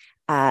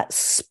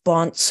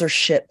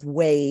sponsorship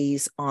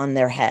ways on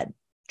their head.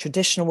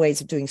 Traditional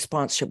ways of doing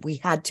sponsorship, we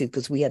had to,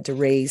 because we had to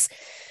raise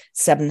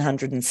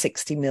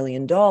 $760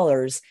 million.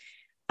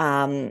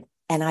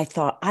 And I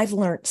thought, I've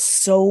learned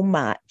so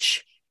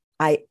much.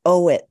 I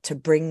owe it to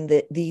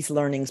bring these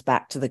learnings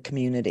back to the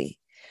community.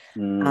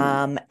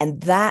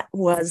 And that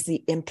was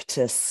the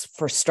impetus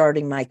for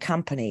starting my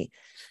company.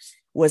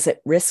 Was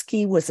it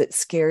risky? Was it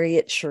scary?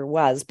 It sure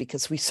was,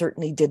 because we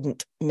certainly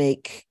didn't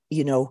make,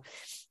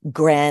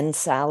 grand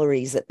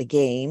salaries at the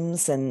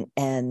games.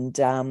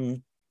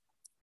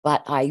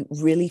 But I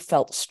really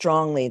felt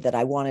strongly that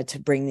I wanted to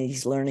bring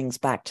these learnings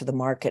back to the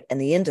market and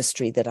the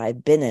industry that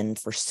I'd been in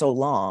for so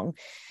long.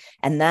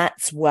 And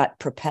that's what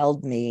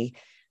propelled me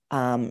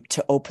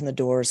to open the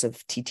doors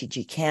of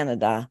TTG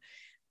Canada.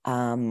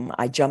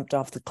 I jumped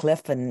off the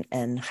cliff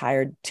and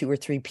hired 2 or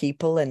 3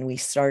 people, and we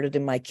started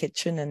in my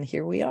kitchen, and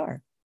here we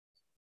are.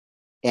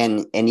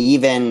 And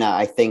even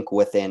I think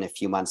within a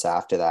few months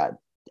after that,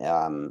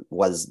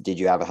 did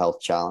you have a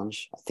health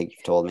challenge? I think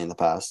you've told me in the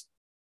past.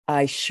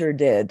 I sure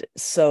did.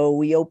 So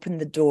we opened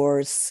the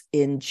doors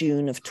in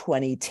June of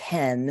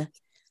 2010.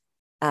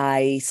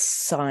 I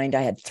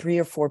had 3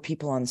 or 4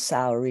 people on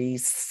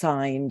salaries,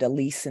 signed a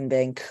lease in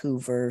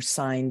Vancouver,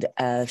 signed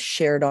a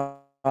shared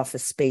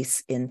office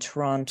space in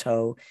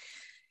Toronto,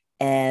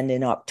 and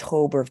in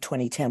October of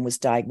 2010 was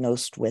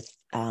diagnosed with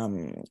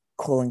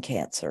colon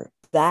cancer.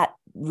 That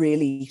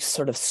really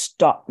sort of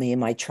stopped me in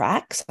my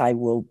tracks.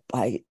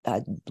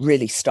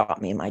 Really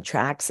stopped me in my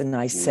tracks. And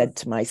I said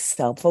to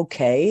myself,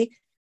 okay,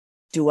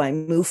 do I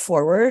move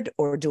forward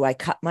or do I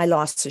cut my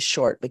losses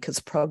short? Because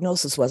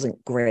prognosis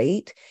wasn't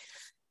great.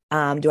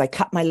 Do I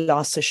cut my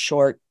losses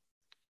short,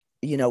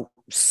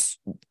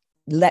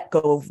 let go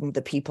of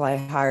the people I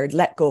hired,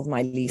 let go of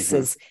my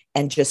leases,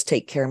 and just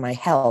take care of my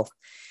health?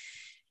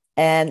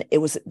 And it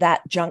was at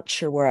that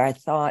juncture where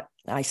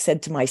I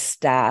said to my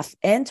staff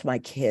and to my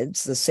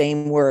kids the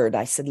same word.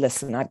 I said,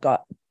 listen, I've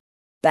got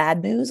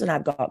bad news and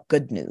I've got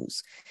good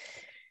news.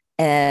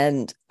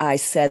 And I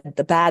said,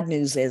 the bad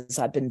news is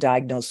I've been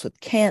diagnosed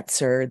with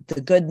cancer. The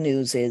good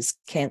news is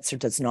cancer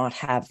does not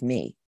have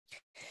me.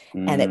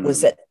 And it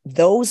was at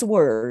those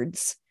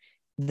words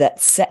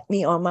that set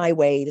me on my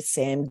way to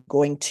say, I'm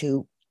going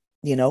to,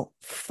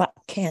 fuck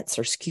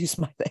cancer, excuse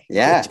my language.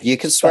 Yeah, you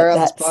can swear on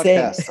this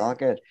podcast. It's all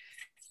good.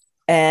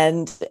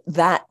 And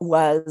that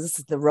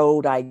was the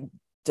road I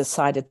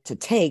decided to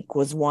take,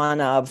 was one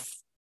of,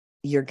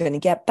 you're going to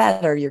get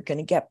better, you're going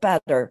to get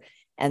better.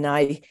 And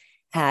I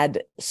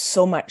had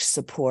so much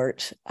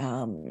support,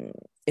 in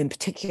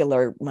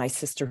particular, my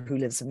sister who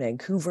lives in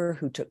Vancouver,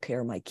 who took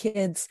care of my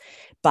kids.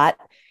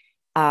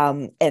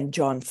 And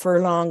John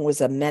Furlong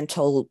was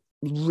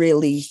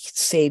really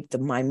saved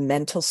my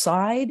mental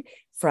side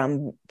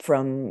from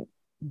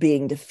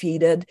being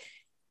defeated.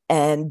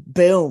 And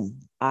boom,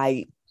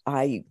 I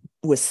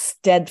was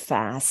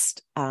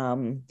steadfast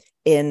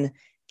in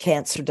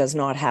cancer does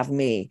not have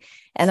me.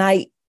 And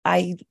I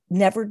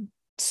never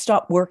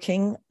stopped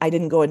working. I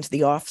didn't go into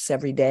the office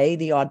every day.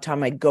 The odd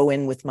time I'd go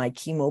in with my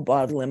chemo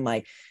bottle in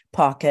my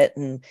pocket,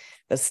 and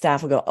the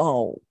staff would go,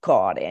 oh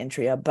God,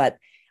 Andrea. But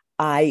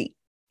I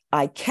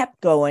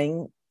kept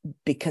going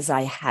because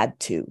I had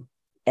to.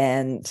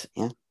 And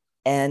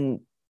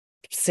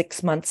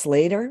 6 months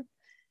later,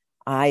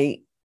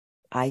 I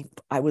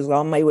was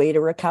on my way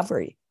to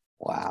recovery.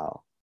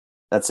 Wow.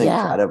 That's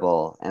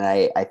incredible. And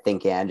I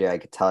think, Andrea, I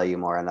could tell you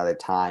more another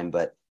time,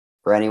 but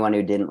For anyone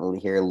who didn't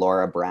hear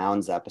Laura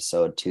Brown's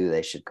episode too,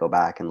 they should go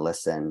back and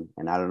listen.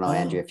 And I don't know,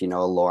 Andrea, if you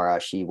know Laura,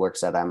 she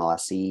works at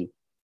MLSE,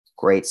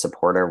 great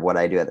supporter of what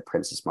I do at the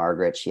Princess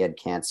Margaret. She had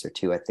cancer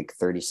too, I think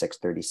 36,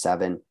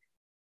 37.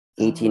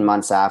 18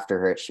 months after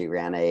her, she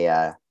ran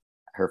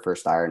her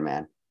first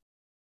Ironman.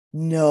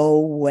 No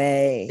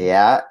way.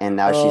 Yeah. And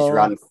now she's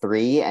run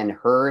 3, and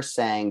her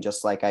saying,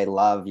 just like I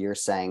love your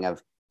saying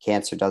of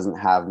cancer doesn't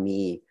have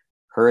me,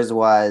 hers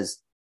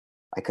was,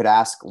 I could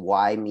ask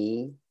why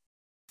me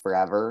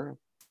forever,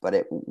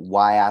 but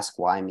why ask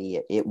why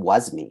me? It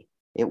was me.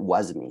 It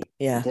was me.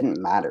 Yeah. It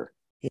didn't matter.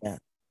 Yeah.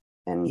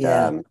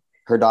 And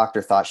her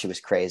doctor thought she was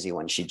crazy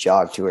when she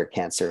jogged to her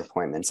cancer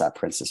appointments at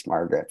Princess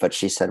Margaret, but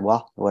she said,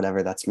 well,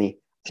 whatever, that's me.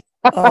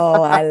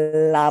 Oh, I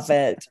love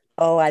it.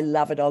 Oh, I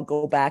love it. I'll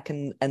go back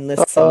and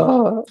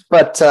listen.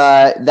 But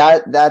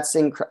that's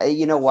incredible.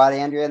 You know what,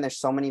 Andrea? And there's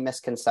so many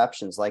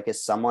misconceptions. Like,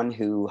 as someone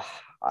who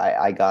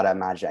I gotta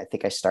imagine, I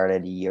think I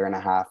started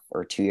 1.5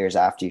 or 2 years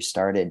after you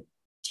started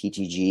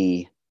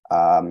TTG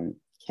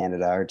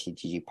Canada or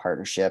TTG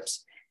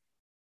Partnerships.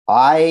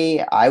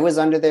 I was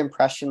under the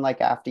impression,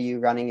 like, after you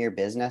running your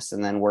business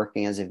and then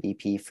working as a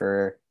VP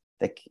for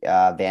the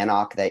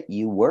VANOC, that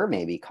you were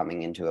maybe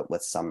coming into it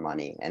with some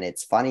money. And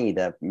it's funny,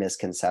 the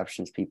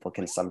misconceptions people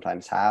can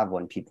sometimes have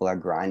when people are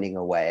grinding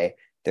away.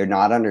 They're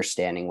not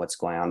understanding what's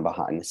going on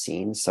behind the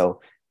scenes.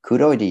 So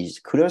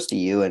kudos to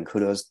you, and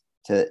kudos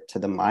to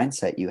the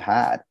mindset you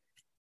had.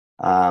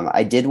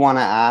 I did want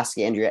to ask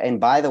Andrea, and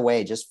by the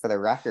way, just for the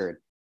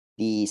record,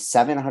 the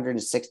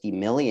 760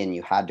 million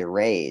you had to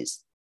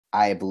raise,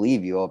 I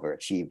believe you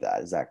overachieved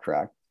that. Is that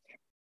correct?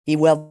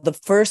 Well, the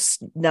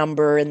first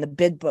number in the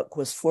bid book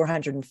was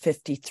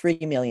 453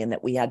 million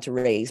that we had to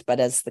raise. But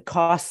as the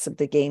costs of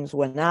the games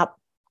went up,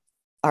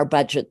 our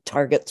budget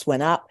targets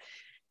went up.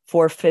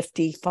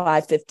 450,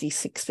 550,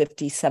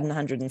 650,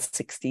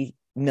 760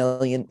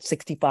 million,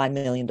 $65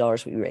 million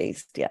we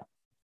raised. Yeah.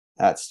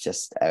 That's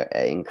just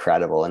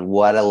incredible. And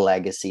what a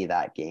legacy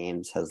that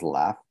games has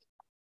left.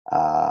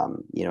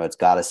 It's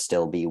got to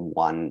still be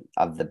one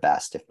of the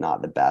best, if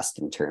not the best,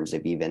 in terms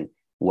of even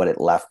what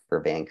it left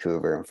for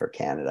Vancouver and for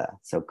Canada.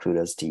 So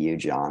kudos to you,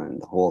 John, and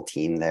the whole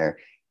team there.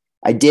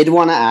 I did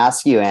want to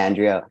ask you,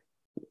 Andrea,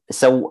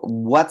 so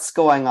what's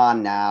going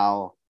on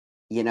now?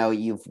 You know,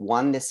 you've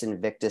won this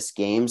Invictus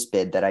Games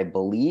bid that I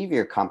believe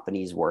your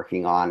company's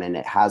working on, and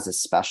it has a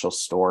special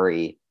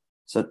story.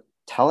 So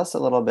tell us a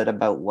little bit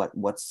about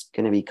what's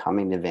going to be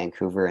coming to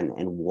Vancouver, and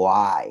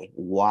why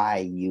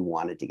you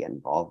wanted to get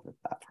involved with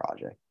that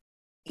project.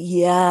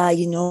 Yeah,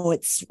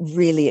 it's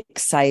really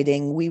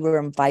exciting. We were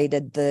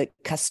invited, the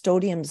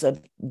custodians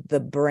of the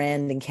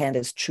brand in Canada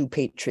is True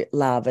Patriot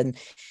Love, and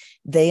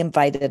they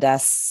invited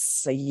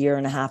us 1.5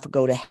 years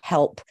ago to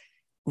help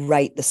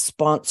write the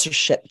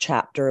sponsorship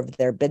chapter of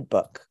their bid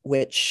book,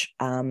 which,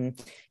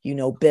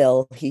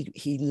 Bill,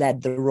 he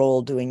led the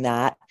role doing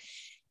that.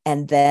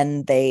 And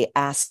then they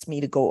asked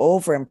me to go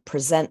over and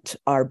present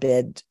our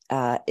bid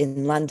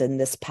in London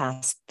this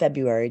past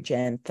February,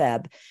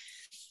 Jan-Feb.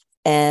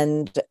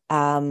 And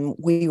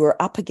we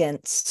were up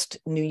against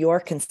New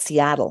York and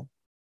Seattle,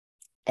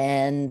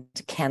 and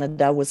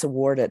Canada was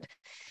awarded.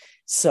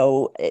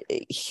 So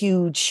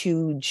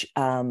huge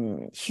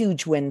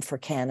win for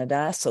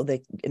Canada. So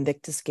the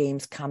Invictus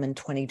Games come in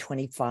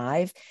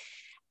 2025.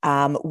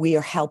 We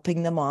are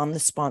helping them on the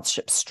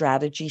sponsorship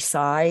strategy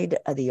side,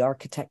 the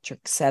architecture,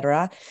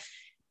 etc.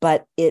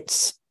 But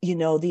it's,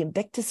 the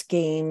Invictus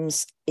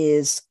Games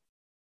is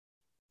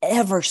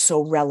ever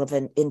so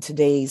relevant in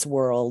today's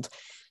world.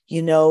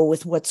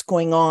 With what's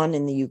going on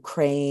in the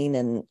Ukraine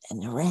and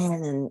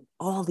Iran and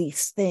all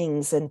these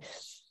things. And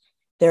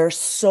there are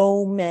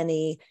so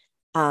many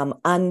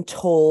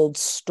untold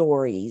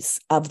stories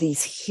of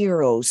these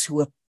heroes who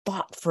have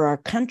fought for our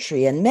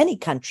country and many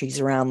countries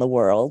around the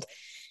world.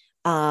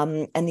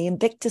 And the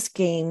Invictus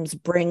Games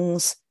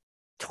brings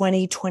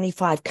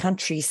 25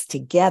 countries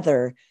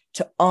together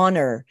to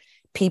honor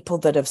people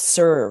that have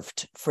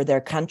served for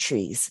their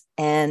countries.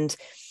 And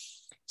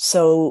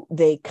so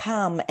they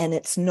come, and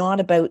it's not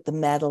about the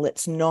medal.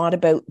 It's not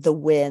about the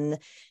win.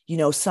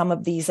 Some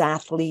of these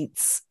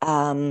athletes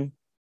have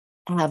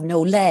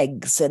no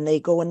legs and they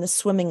go in the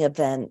swimming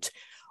event,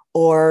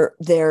 or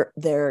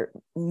they're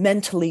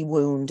mentally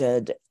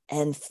wounded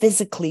and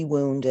physically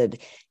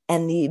wounded.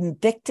 And the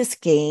Invictus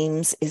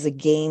Games is a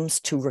games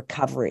to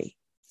recovery.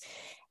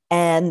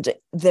 And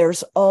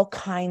there's all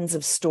kinds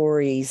of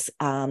stories.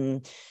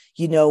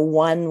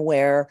 One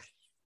where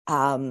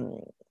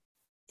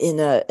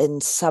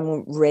in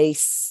some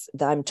race,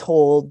 I'm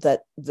told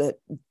that the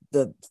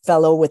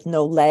fellow with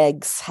no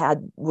legs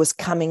was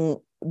coming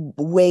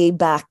way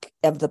back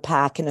of the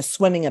pack in a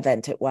swimming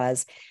event it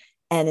was.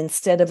 And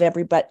instead of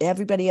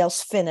everybody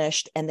else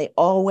finished, and they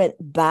all went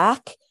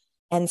back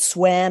and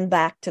swam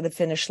back to the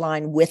finish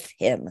line with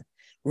him,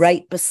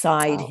 right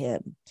beside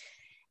him.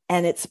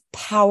 And it's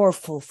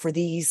powerful for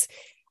these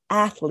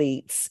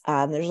athletes.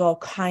 There's all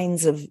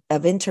kinds of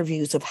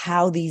interviews of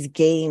how these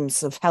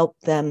games have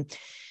helped them,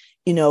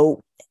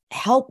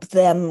 help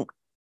them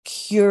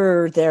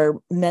cure their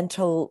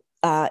mental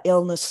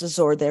illnesses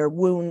or their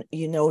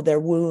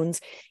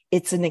wounds.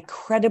 It's an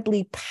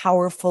incredibly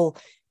powerful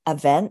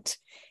event,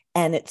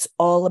 and it's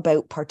all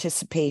about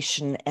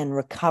participation and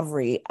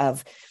recovery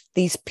of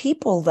these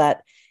people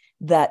that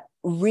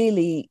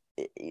really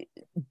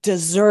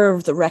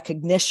deserve the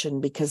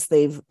recognition because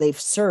they've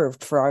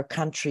served for our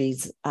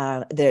countries,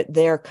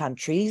 their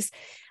countries,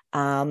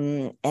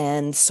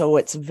 and so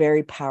it's a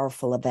very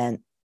powerful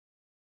event.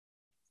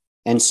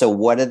 And so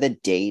what are the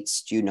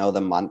dates? Do you know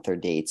the month or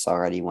dates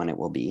already when it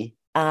will be?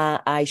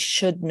 I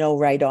should know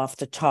right off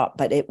the top,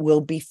 but it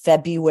will be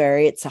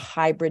February. It's a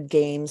hybrid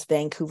games,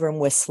 Vancouver and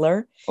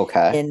Whistler.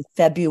 Okay. In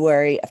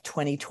February of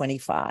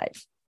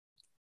 2025.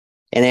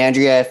 And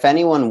Andrea, if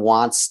anyone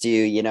wants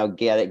to,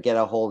 get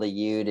a hold of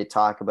you to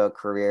talk about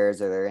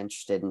careers, or they're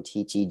interested in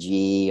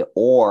TTG,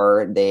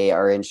 or they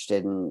are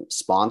interested in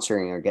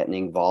sponsoring or getting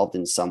involved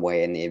in some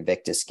way in the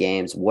Invictus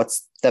Games,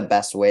 what's the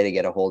best way to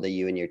get a hold of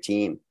you and your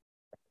team?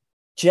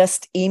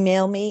 Just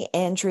email me,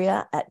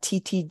 Andrea at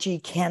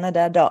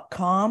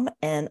ttgcanada.com,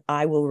 and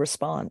I will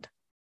respond.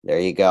 There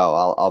you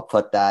go. I'll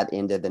put that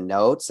into the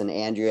notes. And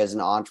Andrea is an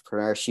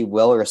entrepreneur. She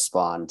will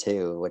respond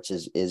too, which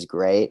is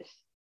great.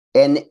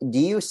 And do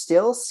you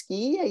still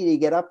ski? Do you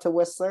get up to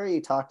Whistler?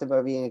 You talked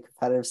about being a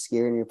competitive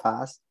skier in your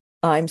past.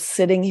 I'm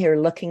sitting here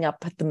looking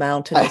up at the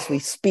mountain as we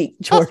speak,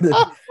 Jordan.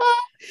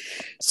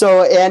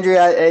 So,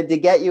 Andrea, to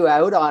get you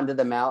out onto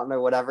the mountain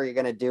or whatever you're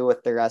going to do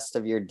with the rest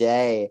of your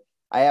day,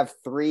 I have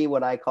 3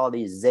 what I call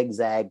these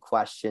zigzag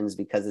questions,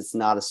 because it's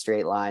not a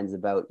straight line. It's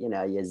about,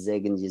 you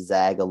zig and you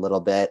zag a little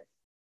bit.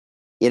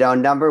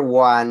 Number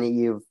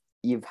 1,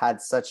 you've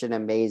had such an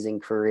amazing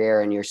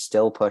career and you're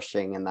still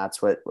pushing, and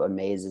that's what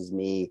amazes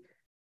me.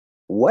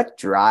 What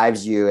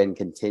drives you and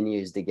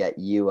continues to get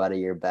you out of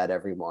your bed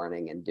every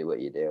morning and do what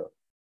you do?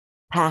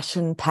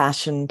 Passion,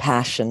 passion,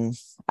 passion.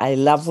 I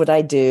love what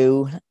I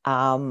do.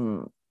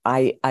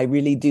 I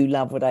really do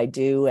love what I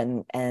do.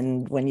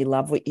 And when you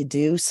love what you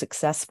do,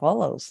 success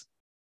follows.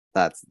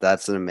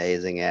 That's an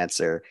amazing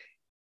answer.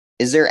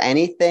 Is there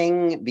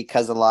anything,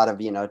 because a lot of,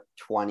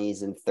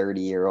 20s and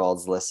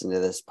 30-year-olds listen to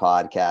this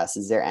podcast,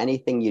 is there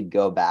anything you'd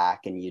go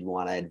back and you'd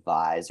want to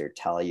advise or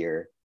tell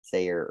your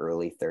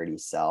early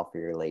 30s self or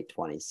your late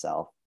 20s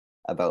self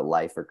about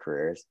life or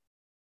careers?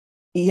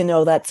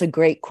 That's a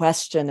great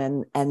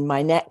question. And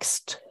my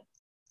next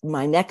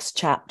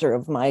chapter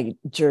of my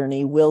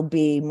journey will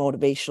be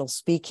motivational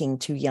speaking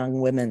to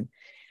young women,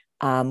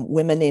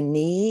 women in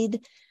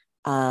need.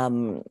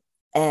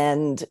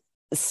 And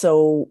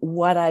so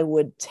what I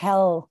would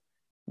tell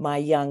my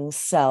young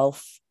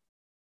self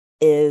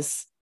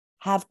is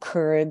have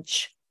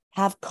courage,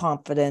 have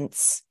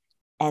confidence,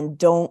 and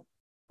don't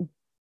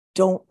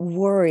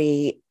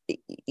worry.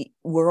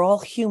 We're all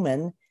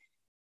human.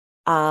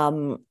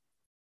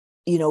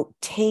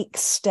 Take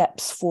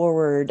steps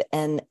forward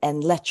and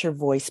let your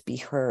voice be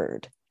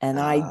heard. And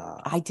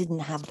I didn't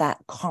have that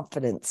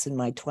confidence in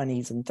my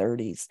 20s and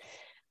 30s.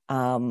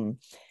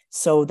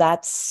 So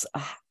that's,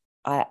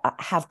 I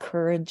have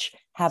courage,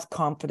 have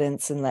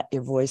confidence, and let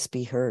your voice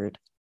be heard.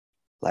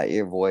 Let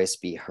your voice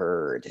be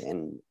heard.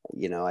 And,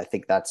 I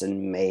think that's an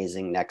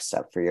amazing next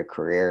step for your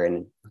career.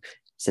 And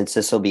since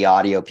this will be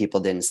audio, people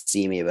didn't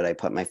see me, but I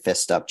put my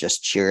fist up,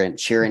 just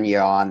cheering you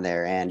on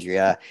there,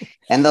 Andrea.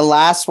 And the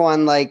last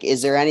one,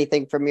 is there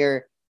anything from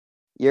your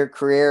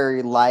career or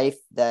your life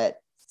that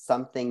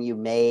something you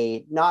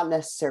may not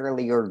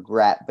necessarily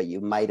regret, but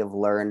you might have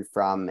learned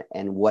from,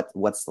 and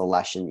what's the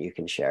lesson you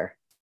can share?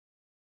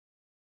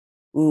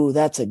 Ooh,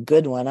 that's a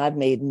good one. I've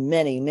made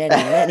many, many,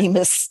 many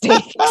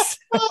mistakes.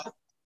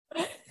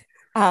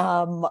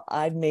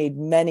 I've made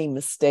many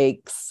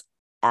mistakes.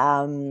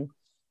 I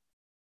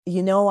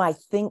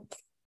think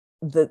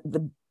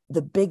the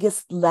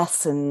biggest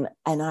lesson,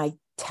 and I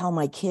tell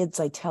my kids,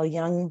 I tell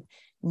young,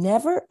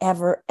 never,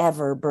 ever,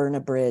 ever burn a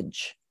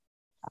bridge.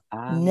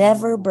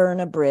 Never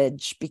burn a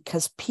bridge,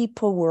 because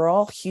we're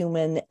all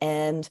human,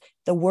 and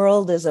the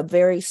world is a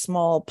very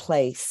small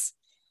place.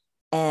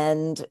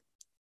 And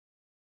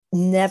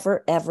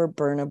never, ever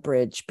burn a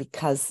bridge,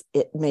 because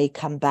it may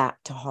come back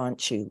to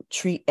haunt you.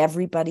 Treat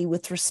everybody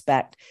with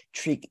respect.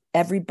 Treat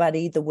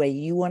everybody the way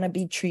you want to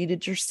be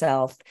treated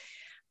yourself.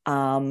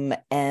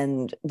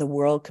 And the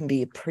world can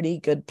be a pretty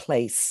good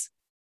place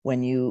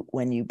when you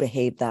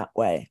behave that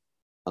way.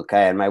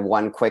 Okay. And my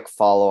one quick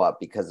follow-up,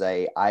 because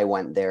I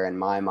went there in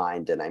my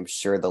mind, and I'm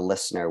sure the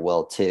listener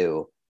will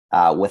too,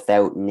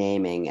 without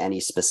naming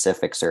any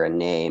specifics or a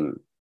name,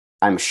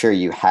 I'm sure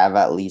you have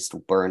at least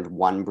burned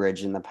one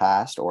bridge in the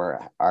past,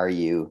 or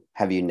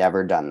have you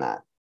never done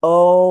that?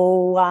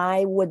 Oh,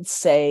 I would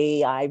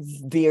say I've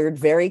veered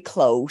very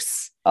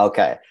close.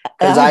 Okay.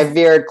 Because I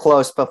veered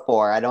close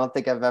before. I don't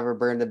think I've ever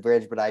burned a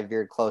bridge, but I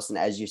veered close. And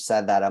as you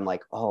said that, I'm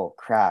like, oh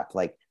crap,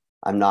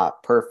 I'm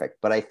not perfect.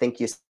 But I think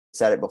you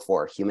said it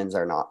before, humans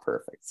are not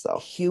perfect.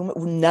 So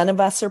none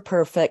of us are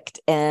perfect.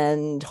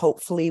 And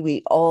hopefully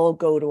we all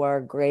go to our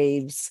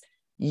graves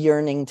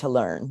yearning to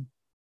learn.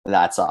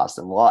 That's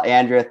awesome. Well,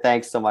 Andrea,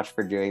 thanks so much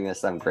for doing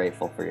this. I'm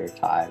grateful for your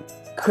time.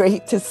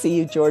 Great to see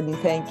you, Jordan.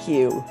 Thank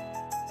you.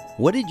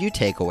 What did you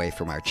take away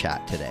from our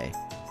chat today?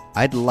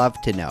 I'd love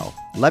to know.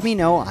 Let me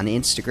know on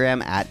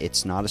Instagram at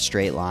It's Not a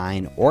Straight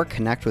Line or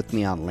connect with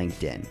me on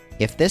LinkedIn.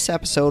 If this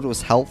episode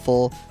was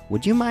helpful,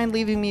 would you mind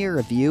leaving me a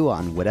review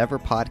on whatever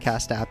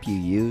podcast app you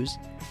use?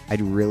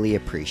 I'd really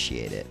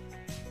appreciate it.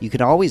 You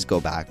can always go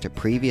back to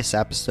previous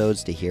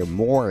episodes to hear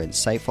more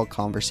insightful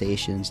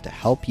conversations to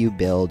help you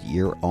build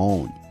your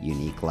own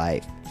unique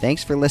life.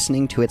 Thanks for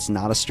listening to It's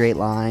Not a Straight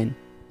Line.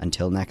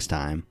 Until next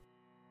time.